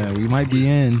 Oh man, we might be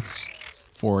in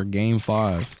for game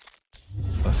 5.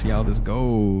 Let's see how this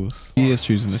goes. He is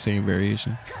choosing the same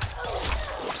variation.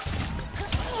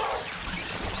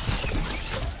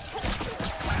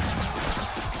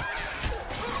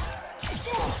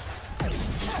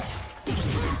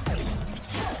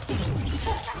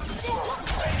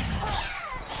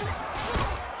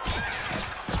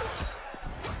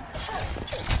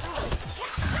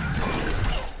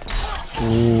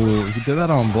 Ooh, he did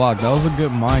that on block. That was a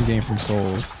good mind game from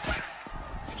Souls.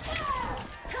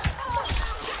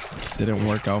 Didn't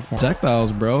work out for him.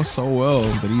 Projectiles, bro, so well,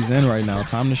 but he's in right now.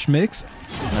 Time to schmix.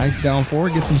 Nice down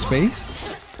forward, get some space.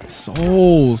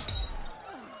 Souls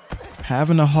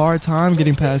having a hard time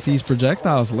getting past these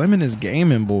projectiles. Lemon is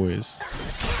gaming, boys.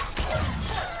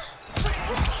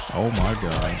 Oh my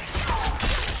god.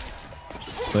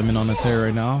 Lemon on the tear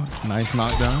right now. Nice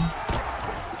knockdown.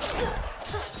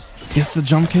 Gets the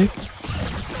jump kick.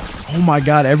 Oh my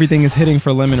god, everything is hitting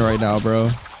for Lemon right now, bro.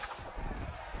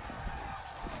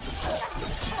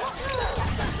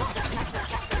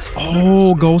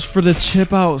 Oh, goes for the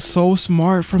chip out. So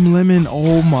smart from Lemon.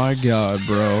 Oh my god,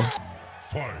 bro.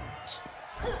 Fight.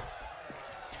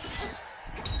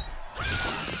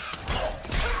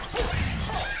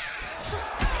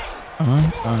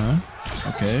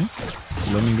 Okay.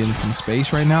 Lemon getting some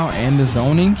space right now, and the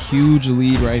zoning. Huge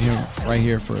lead right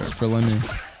here for Lemon.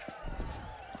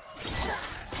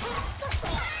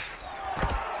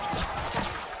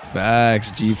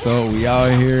 Facts, G-Felt. We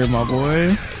out here, my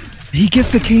boy. He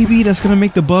gets the KB. That's gonna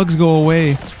make the bugs go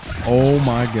away. Oh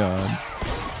my god.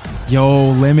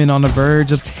 Yo, Lemon on the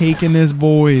verge of taking this,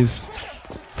 boys.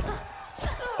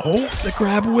 Oh, the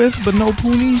grab whiff, but no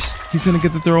punish. He's gonna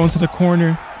get the throw into the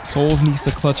corner. Souls needs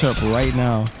to clutch up right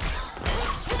now.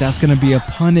 That's gonna be a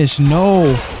punish.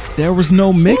 No, there was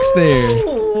no mix there.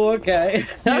 Ooh, okay.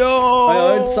 Yo, My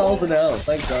own Souls and L.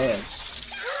 Thank God.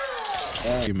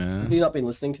 Hey, man. Have you not been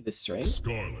listening to this stream?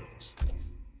 Scarlet.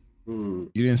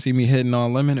 You didn't see me hitting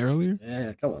on Lemon earlier?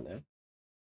 Yeah, come on now.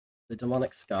 The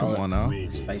demonic Scarlet. Come on now.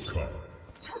 His face.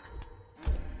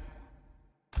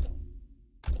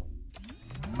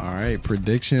 All right,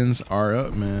 predictions are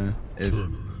up, man. If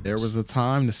there was a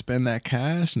time to spend that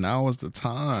cash, now is the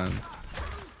time.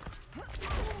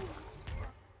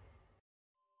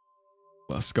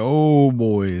 Let's go,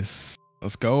 boys.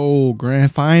 Let's go.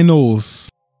 Grand finals.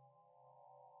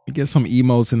 Let me get some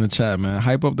emotes in the chat, man.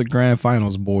 Hype up the grand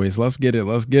finals, boys. Let's get it.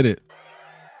 Let's get it.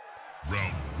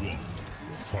 Round 1.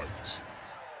 Fight.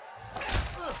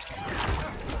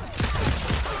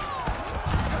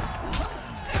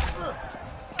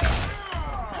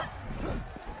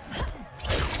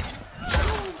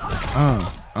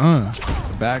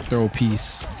 The back throw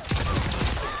piece.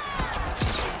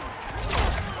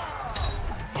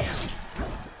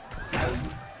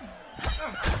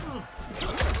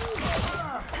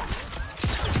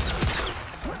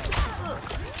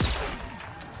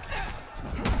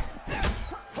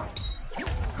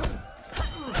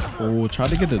 Oh, try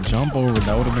to get the jump over.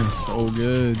 That would have been so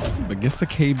good. But gets the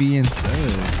KB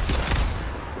instead.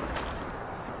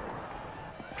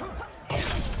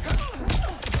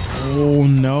 Oh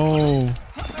no.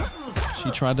 She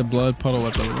tried the blood puddle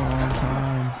at the wrong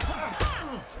time.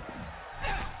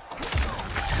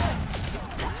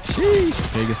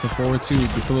 Sheesh. Okay, gets the forward two.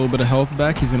 Gets a little bit of health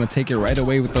back. He's going to take it right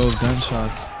away with those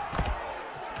gunshots.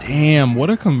 Damn,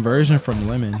 what a conversion from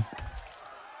Lemon.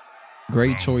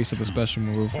 Great choice of a special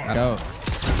move. Out.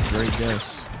 Great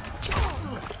guess.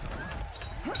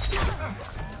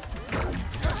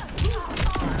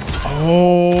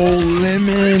 Oh,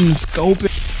 Lemon. Scope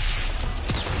it.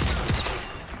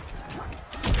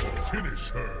 Finish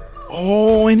her.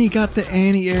 Oh, and he got the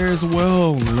anti-air as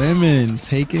well. Lemon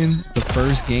taking the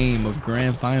first game of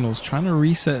grand finals. Trying to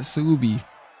reset Subi.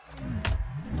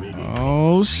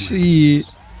 Oh,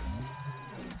 shit.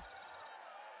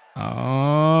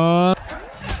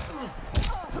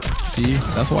 See,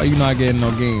 that's why you're not getting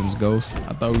no games, Ghost.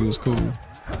 I thought we was cool.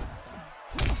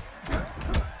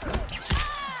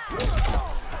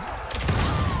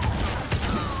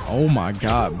 Oh my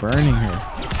god, burning her.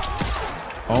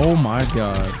 Oh my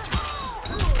god.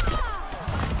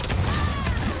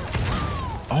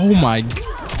 Oh my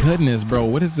goodness, bro.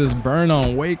 What is this burn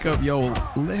on? Wake up, yo.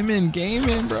 Lemon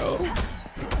gaming, bro.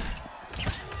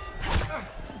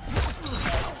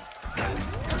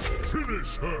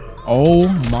 Finish her. Oh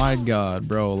my god,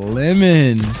 bro.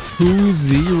 Lemon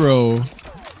 2-0.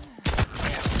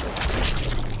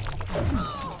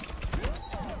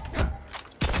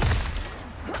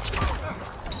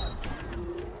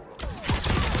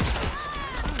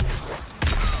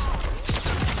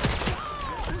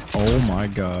 Oh my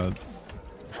god.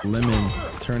 Lemon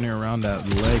turning around that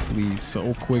leg lead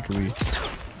so quickly.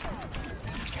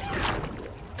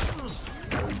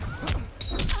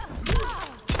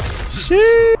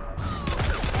 Shit.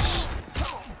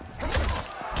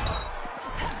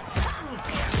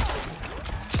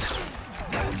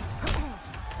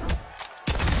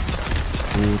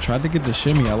 Ooh, tried to get the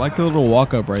shimmy. I like the little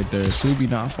walk up right there. Subi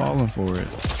not falling for it.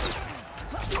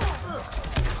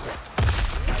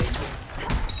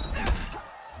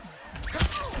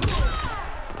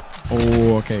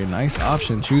 Oh, okay. Nice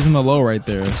option. Choosing the low right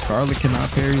there. Scarlet cannot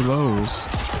parry lows.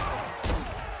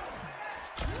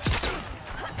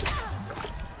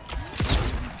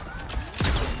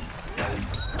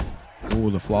 Oh,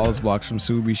 the flawless blocks from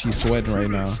Subi. She's sweating right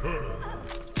now.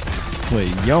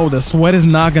 Wait, yo, the sweat is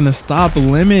not going to stop.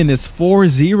 Lemon is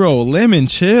 4-0. Lemon,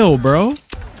 chill, bro.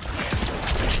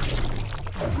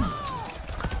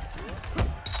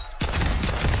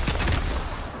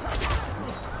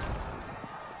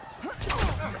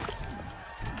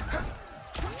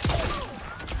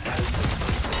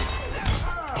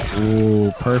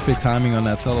 Ooh, perfect timing on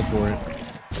that teleport.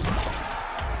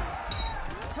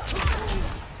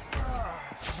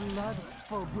 Blood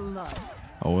for blood.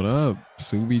 Hold up.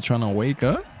 Subi trying to wake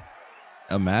up?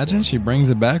 Imagine she brings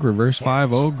it back. Reverse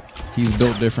 5-0. He's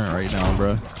built different right now,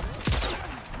 bro.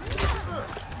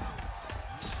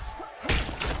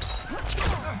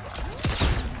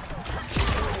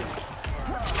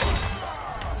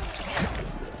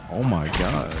 Oh my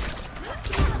god.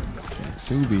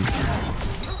 Subi.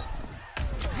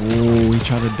 Ooh, he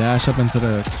tried to dash up into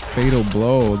the fatal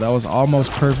blow. That was almost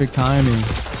perfect timing.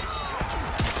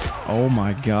 Oh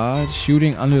my god.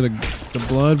 Shooting under the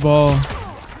blood ball.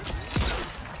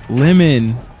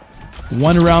 Lemon.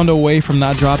 1 round away from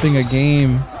not dropping a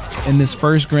game in this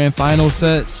first grand final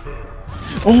set.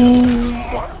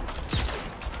 Oh.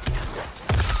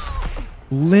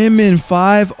 Lemon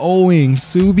 5-0ing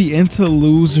Subi into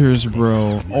losers,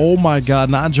 bro. Oh my god,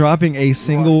 not dropping a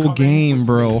single game,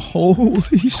 bro. Holy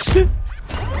shit.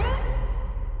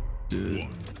 Dude.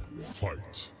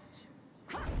 Fight.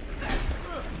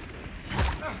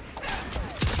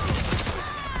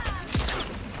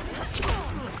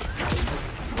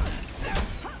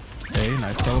 Okay,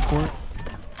 nice teleport.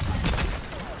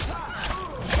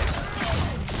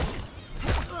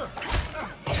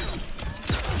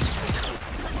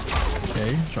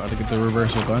 Okay, try to get the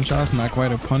reversal gunshots. Not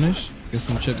quite a punish. Get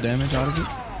some chip damage out of it.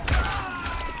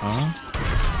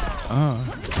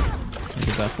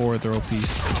 Get that forward throw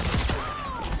piece.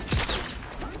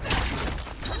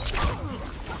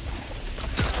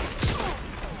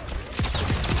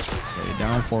 Okay,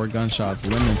 down 4 gunshots.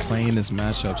 Lemon playing this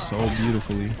matchup so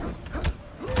beautifully.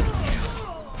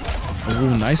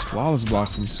 Oh, nice flawless block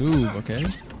from Sub. Okay.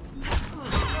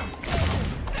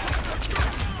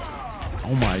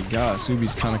 Oh my god,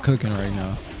 Subi's kind of cooking right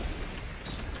now.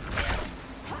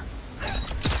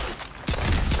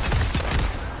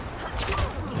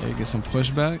 Okay, get some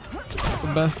pushback.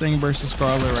 The best thing versus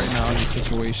Scarlet right now in this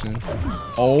situation.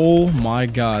 Oh my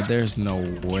god, there's no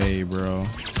way, bro.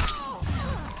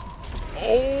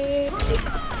 Oh!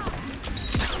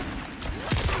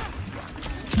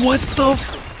 What the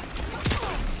f—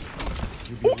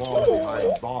 You belong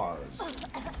behind bars.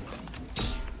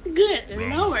 Good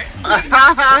lord.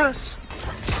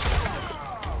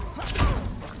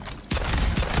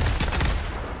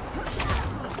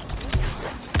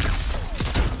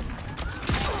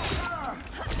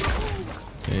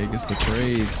 Okay, gets the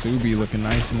trade. Subi looking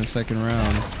nice in the second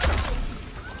round.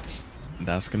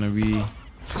 That's gonna be the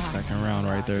second round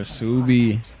right there.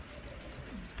 Subi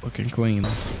looking clean.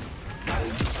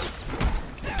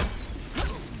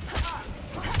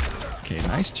 Okay,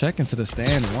 nice check into the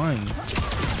stand 1.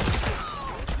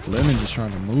 Lemon just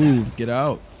trying to move, get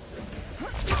out.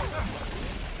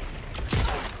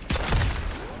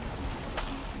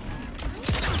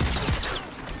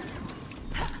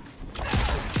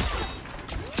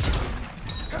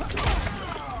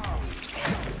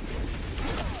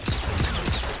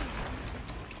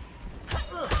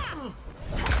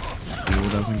 Ooh,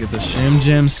 doesn't get the shim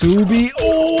jam. Subi.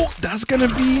 Oh, that's gonna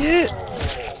be it.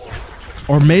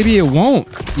 Or maybe it won't.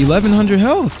 1100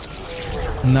 health.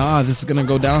 Nah, this is gonna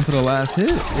go down to the last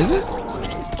hit. Is it?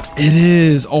 It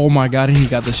is. Oh my god, and he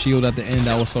got the shield at the end.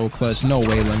 That was so clutch. No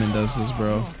way Lemon does this,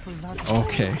 bro.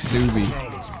 Okay, Subi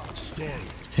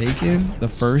taking the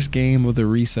first game of the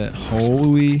reset.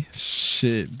 Holy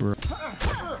shit, bro.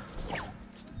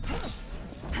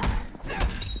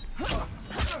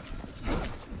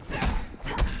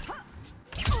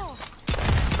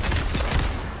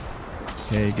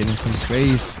 Okay, getting some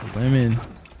space. Lemon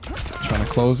trying to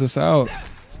close this out.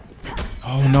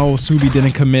 Oh no, Subi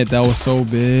didn't commit. That was so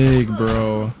big,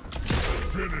 bro.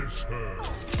 Finish her.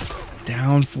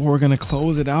 Down 4, gonna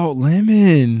close it out.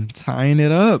 Lemon tying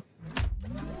it up.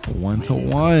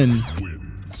 1-1.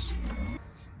 Wins.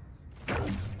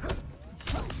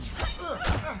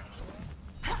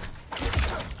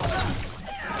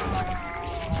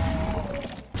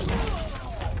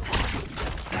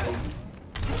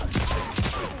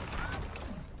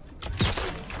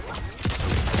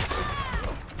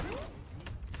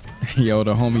 Yo,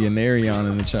 the homie Anarion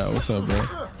in the chat. What's up, bro?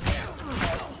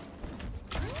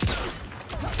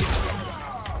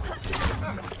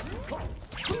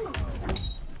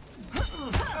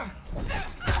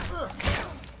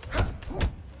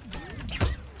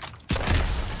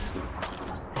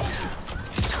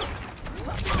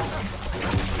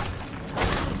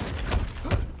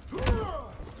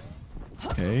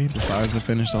 Okay, decides to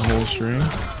finish the whole string.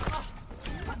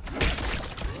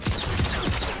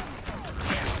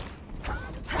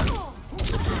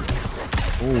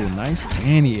 Oh, nice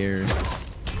anti-air.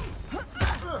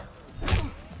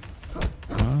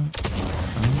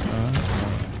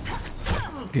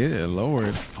 Get it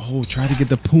lowered. Oh, try to get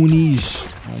the punish.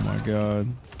 Oh my god.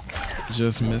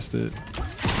 Just missed it.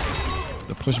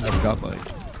 The pushback got like.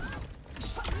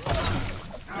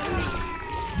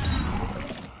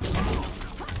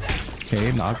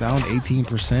 Okay, knockdown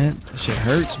 18%. That shit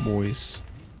hurts, boys.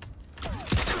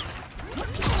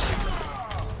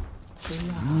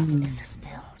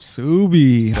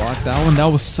 Subi. Block that one. That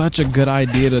was such a good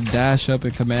idea to dash up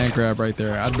and command grab right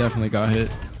there. I definitely got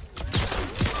hit.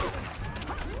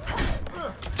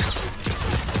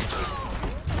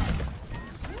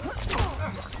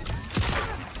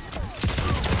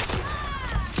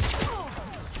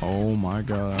 Oh my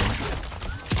god.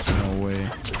 No way.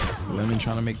 Lemon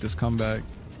trying to make this comeback.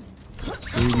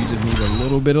 Subi just need a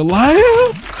little bit of life.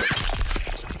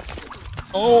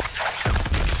 Oh.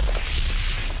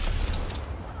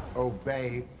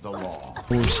 Obey the law.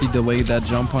 Oh, she delayed that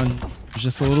jump on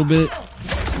just a little bit.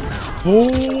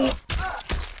 Oh.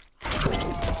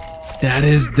 That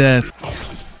is death.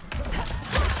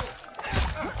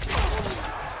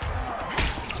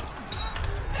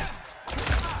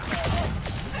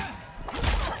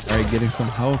 Getting some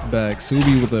health back.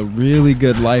 Subi with a really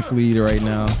good life lead right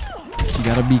now. You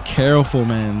gotta be careful,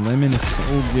 man. Lemon is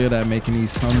so good at making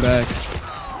these comebacks.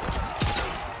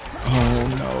 Oh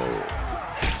no.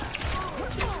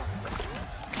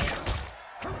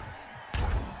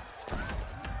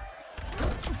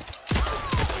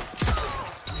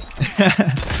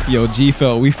 Yo,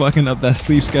 G-Felt, we fucking up that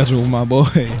sleep schedule, my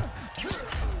boy.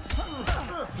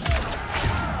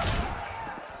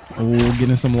 Oh,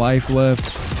 getting some life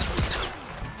left.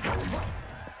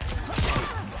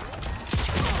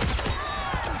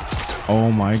 Oh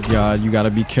my god, you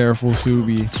gotta be careful,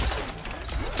 Subi.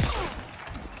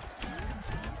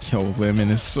 Yo, Lemon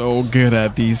is so good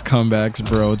at these comebacks,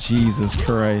 bro. Jesus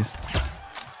Christ.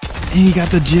 And he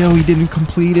got the jail. He didn't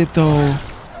complete it, though.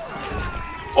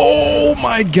 Oh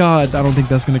my god. I don't think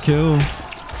that's gonna kill.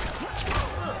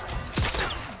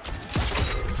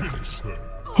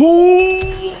 Oh!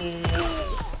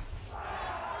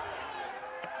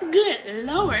 Good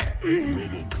lord.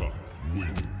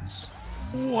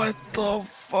 What the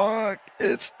fuck?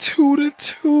 It's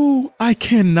 2-2. I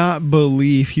cannot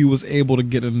believe he was able to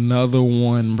get another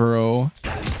one, bro.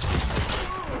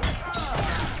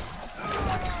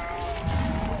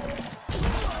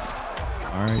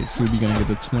 All right, Subi gonna get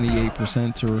the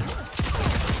 28% to.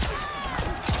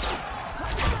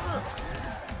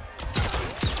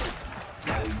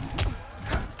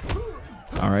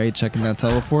 All right, checking that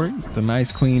teleport. The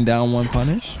nice clean down one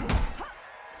punish.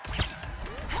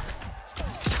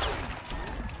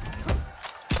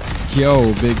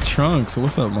 Yo, Big Trunks,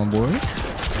 what's up, my boy?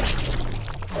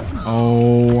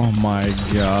 Oh my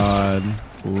god.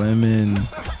 Lemon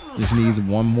just needs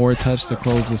one more touch to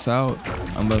close this out.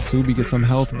 Unless Subi gets some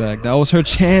health back. That was her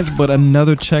chance, but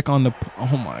another check on the...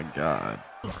 Oh my god.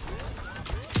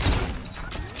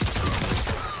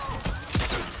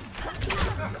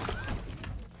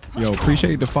 Yo,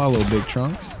 appreciate the follow, Big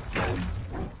Trunks.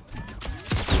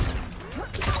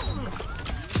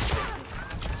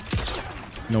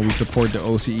 You know, we support the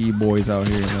OCE boys out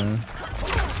here, man.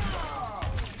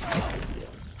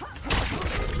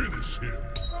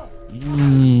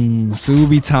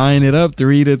 Subi tying it up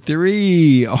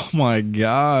 3-3. Oh my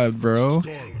god, bro.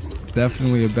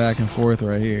 Definitely a back and forth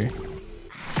right here.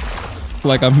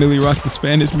 Like I really rock the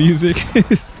Spanish music.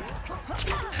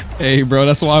 Hey, bro,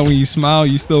 that's why when you smile,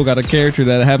 you still got a character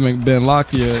that haven't been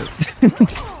locked yet.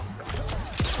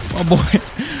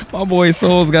 My boy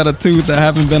Soul's got a tooth that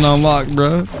haven't been unlocked,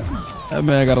 bro. That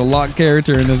man got a locked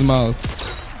character in his mouth.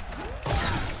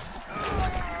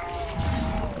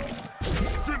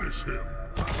 Finish him.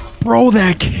 Bro,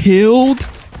 that killed?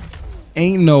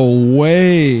 Ain't no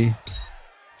way.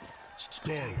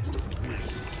 Scarlet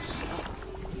wins.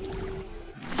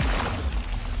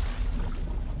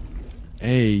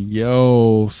 Hey,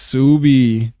 yo,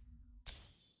 Subi.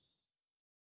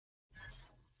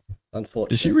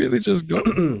 Unfortunately. Did she really just go?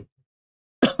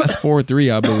 That's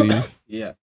 4-3, I believe.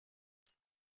 Yeah.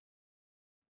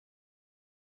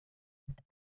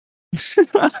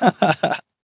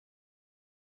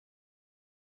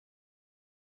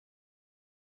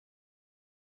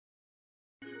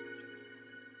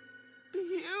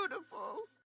 Beautiful.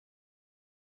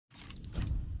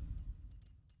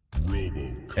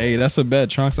 Robo. Hey, that's a bet.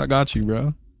 Trunks, I got you,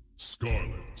 bro. Scarlet.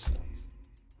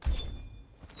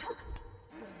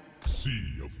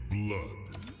 Sea of blood.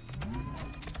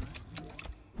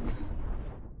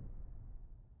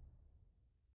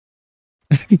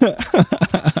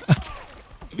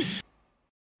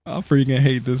 I freaking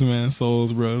hate this man's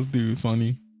souls, bro. This dude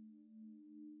funny.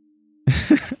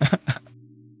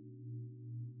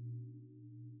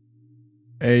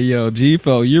 Hey, yo,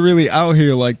 G-Fo, you really out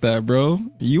here like that, bro.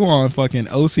 You on fucking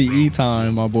OCE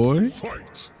time, my boy.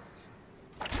 Fight.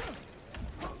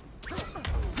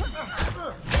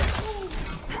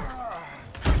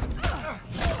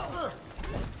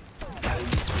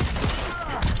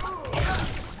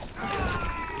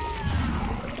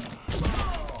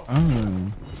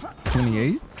 Oh,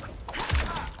 28?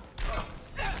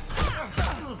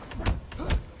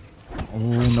 Oh,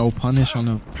 no punish on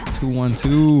the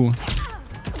 2-1-2.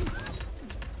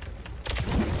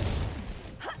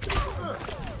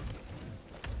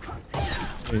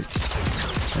 Wait.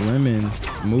 Lemon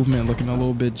movement looking a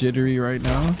little bit jittery right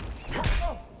now.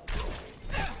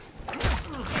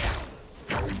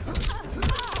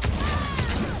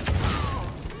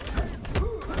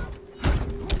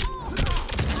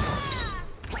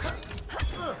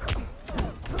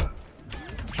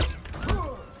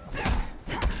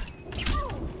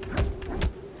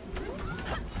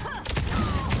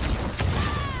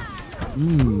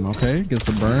 Okay, gets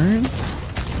the burn.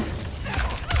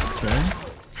 Okay.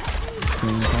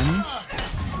 Clean punish.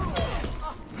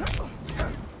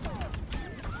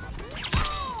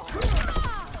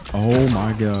 Oh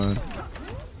my god.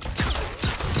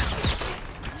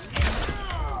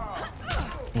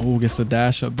 Oh, gets the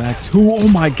dash up back too. Oh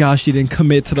my gosh, he didn't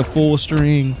commit to the full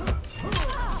string.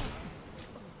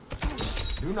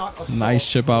 Nice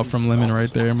chip out from Lemon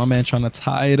right there. My man trying to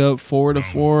tie it up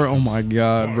 4-4. Oh my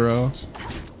god, bro.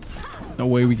 No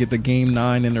way we get the game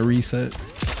 9 in the reset.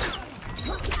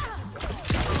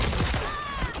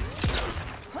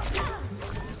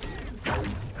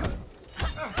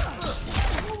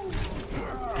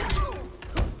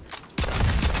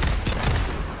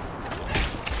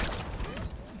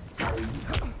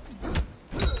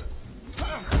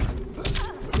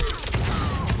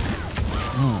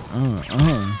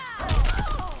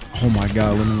 Oh my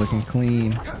god, Lemon looking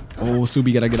clean. Oh,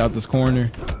 Subi gotta get out this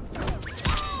corner.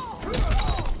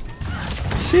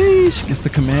 Sheesh, gets the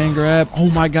command grab. Oh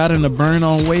my god, and the burn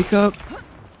on wake up.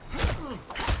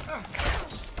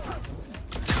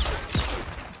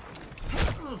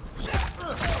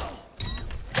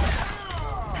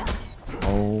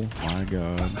 Oh my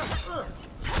god.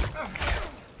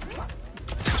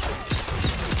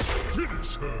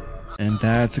 And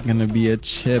that's gonna be a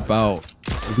chip out.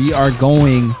 We are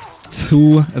going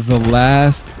to the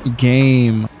last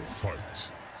game.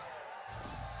 Fight.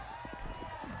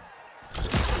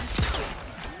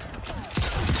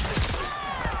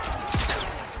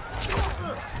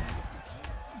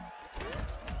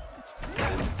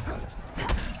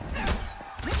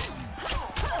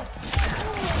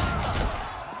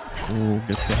 Ooh,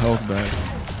 gets the health back.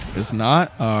 It's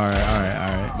not?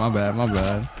 Alright. My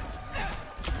bad.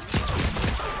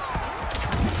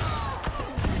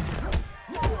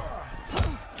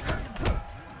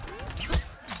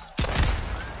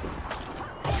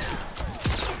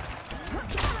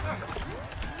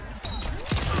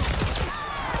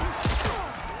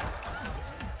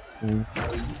 Ooh.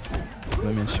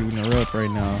 Lemon shooting her up right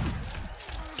now.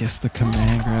 Gets the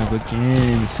command grab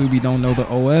again. Subi don't know the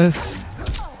OS.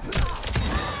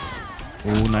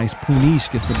 Oh, nice punish.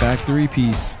 Gets the back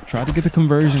 3-piece. Tried to get the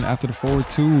conversion after the forward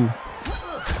 2.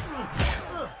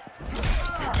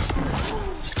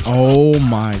 Oh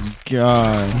my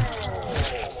god.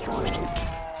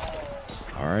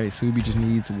 Alright, Subi just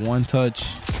needs one touch.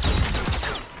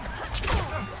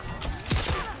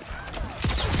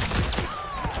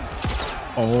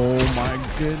 Oh my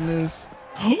goodness.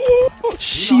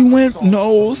 She went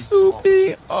no,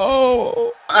 Soupy.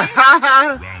 Oh.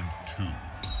 Round 2.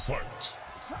 Fight.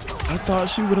 I thought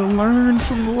she would have learned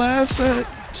from the last set.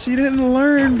 She didn't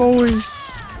learn, boys.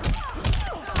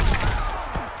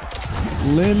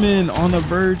 Lemon on the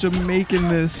verge of making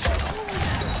this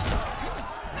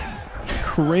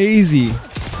crazy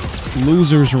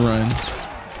losers run.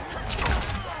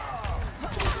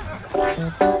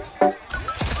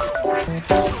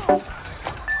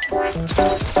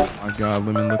 Oh my God,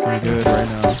 Lemon looking good right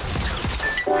now.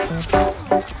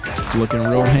 Looking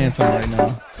real handsome right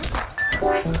now.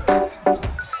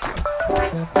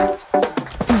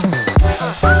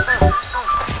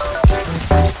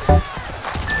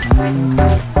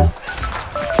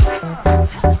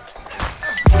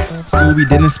 Subi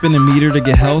didn't spin a meter to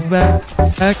get health back.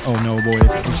 Oh no,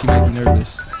 boys. I think she might be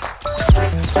nervous.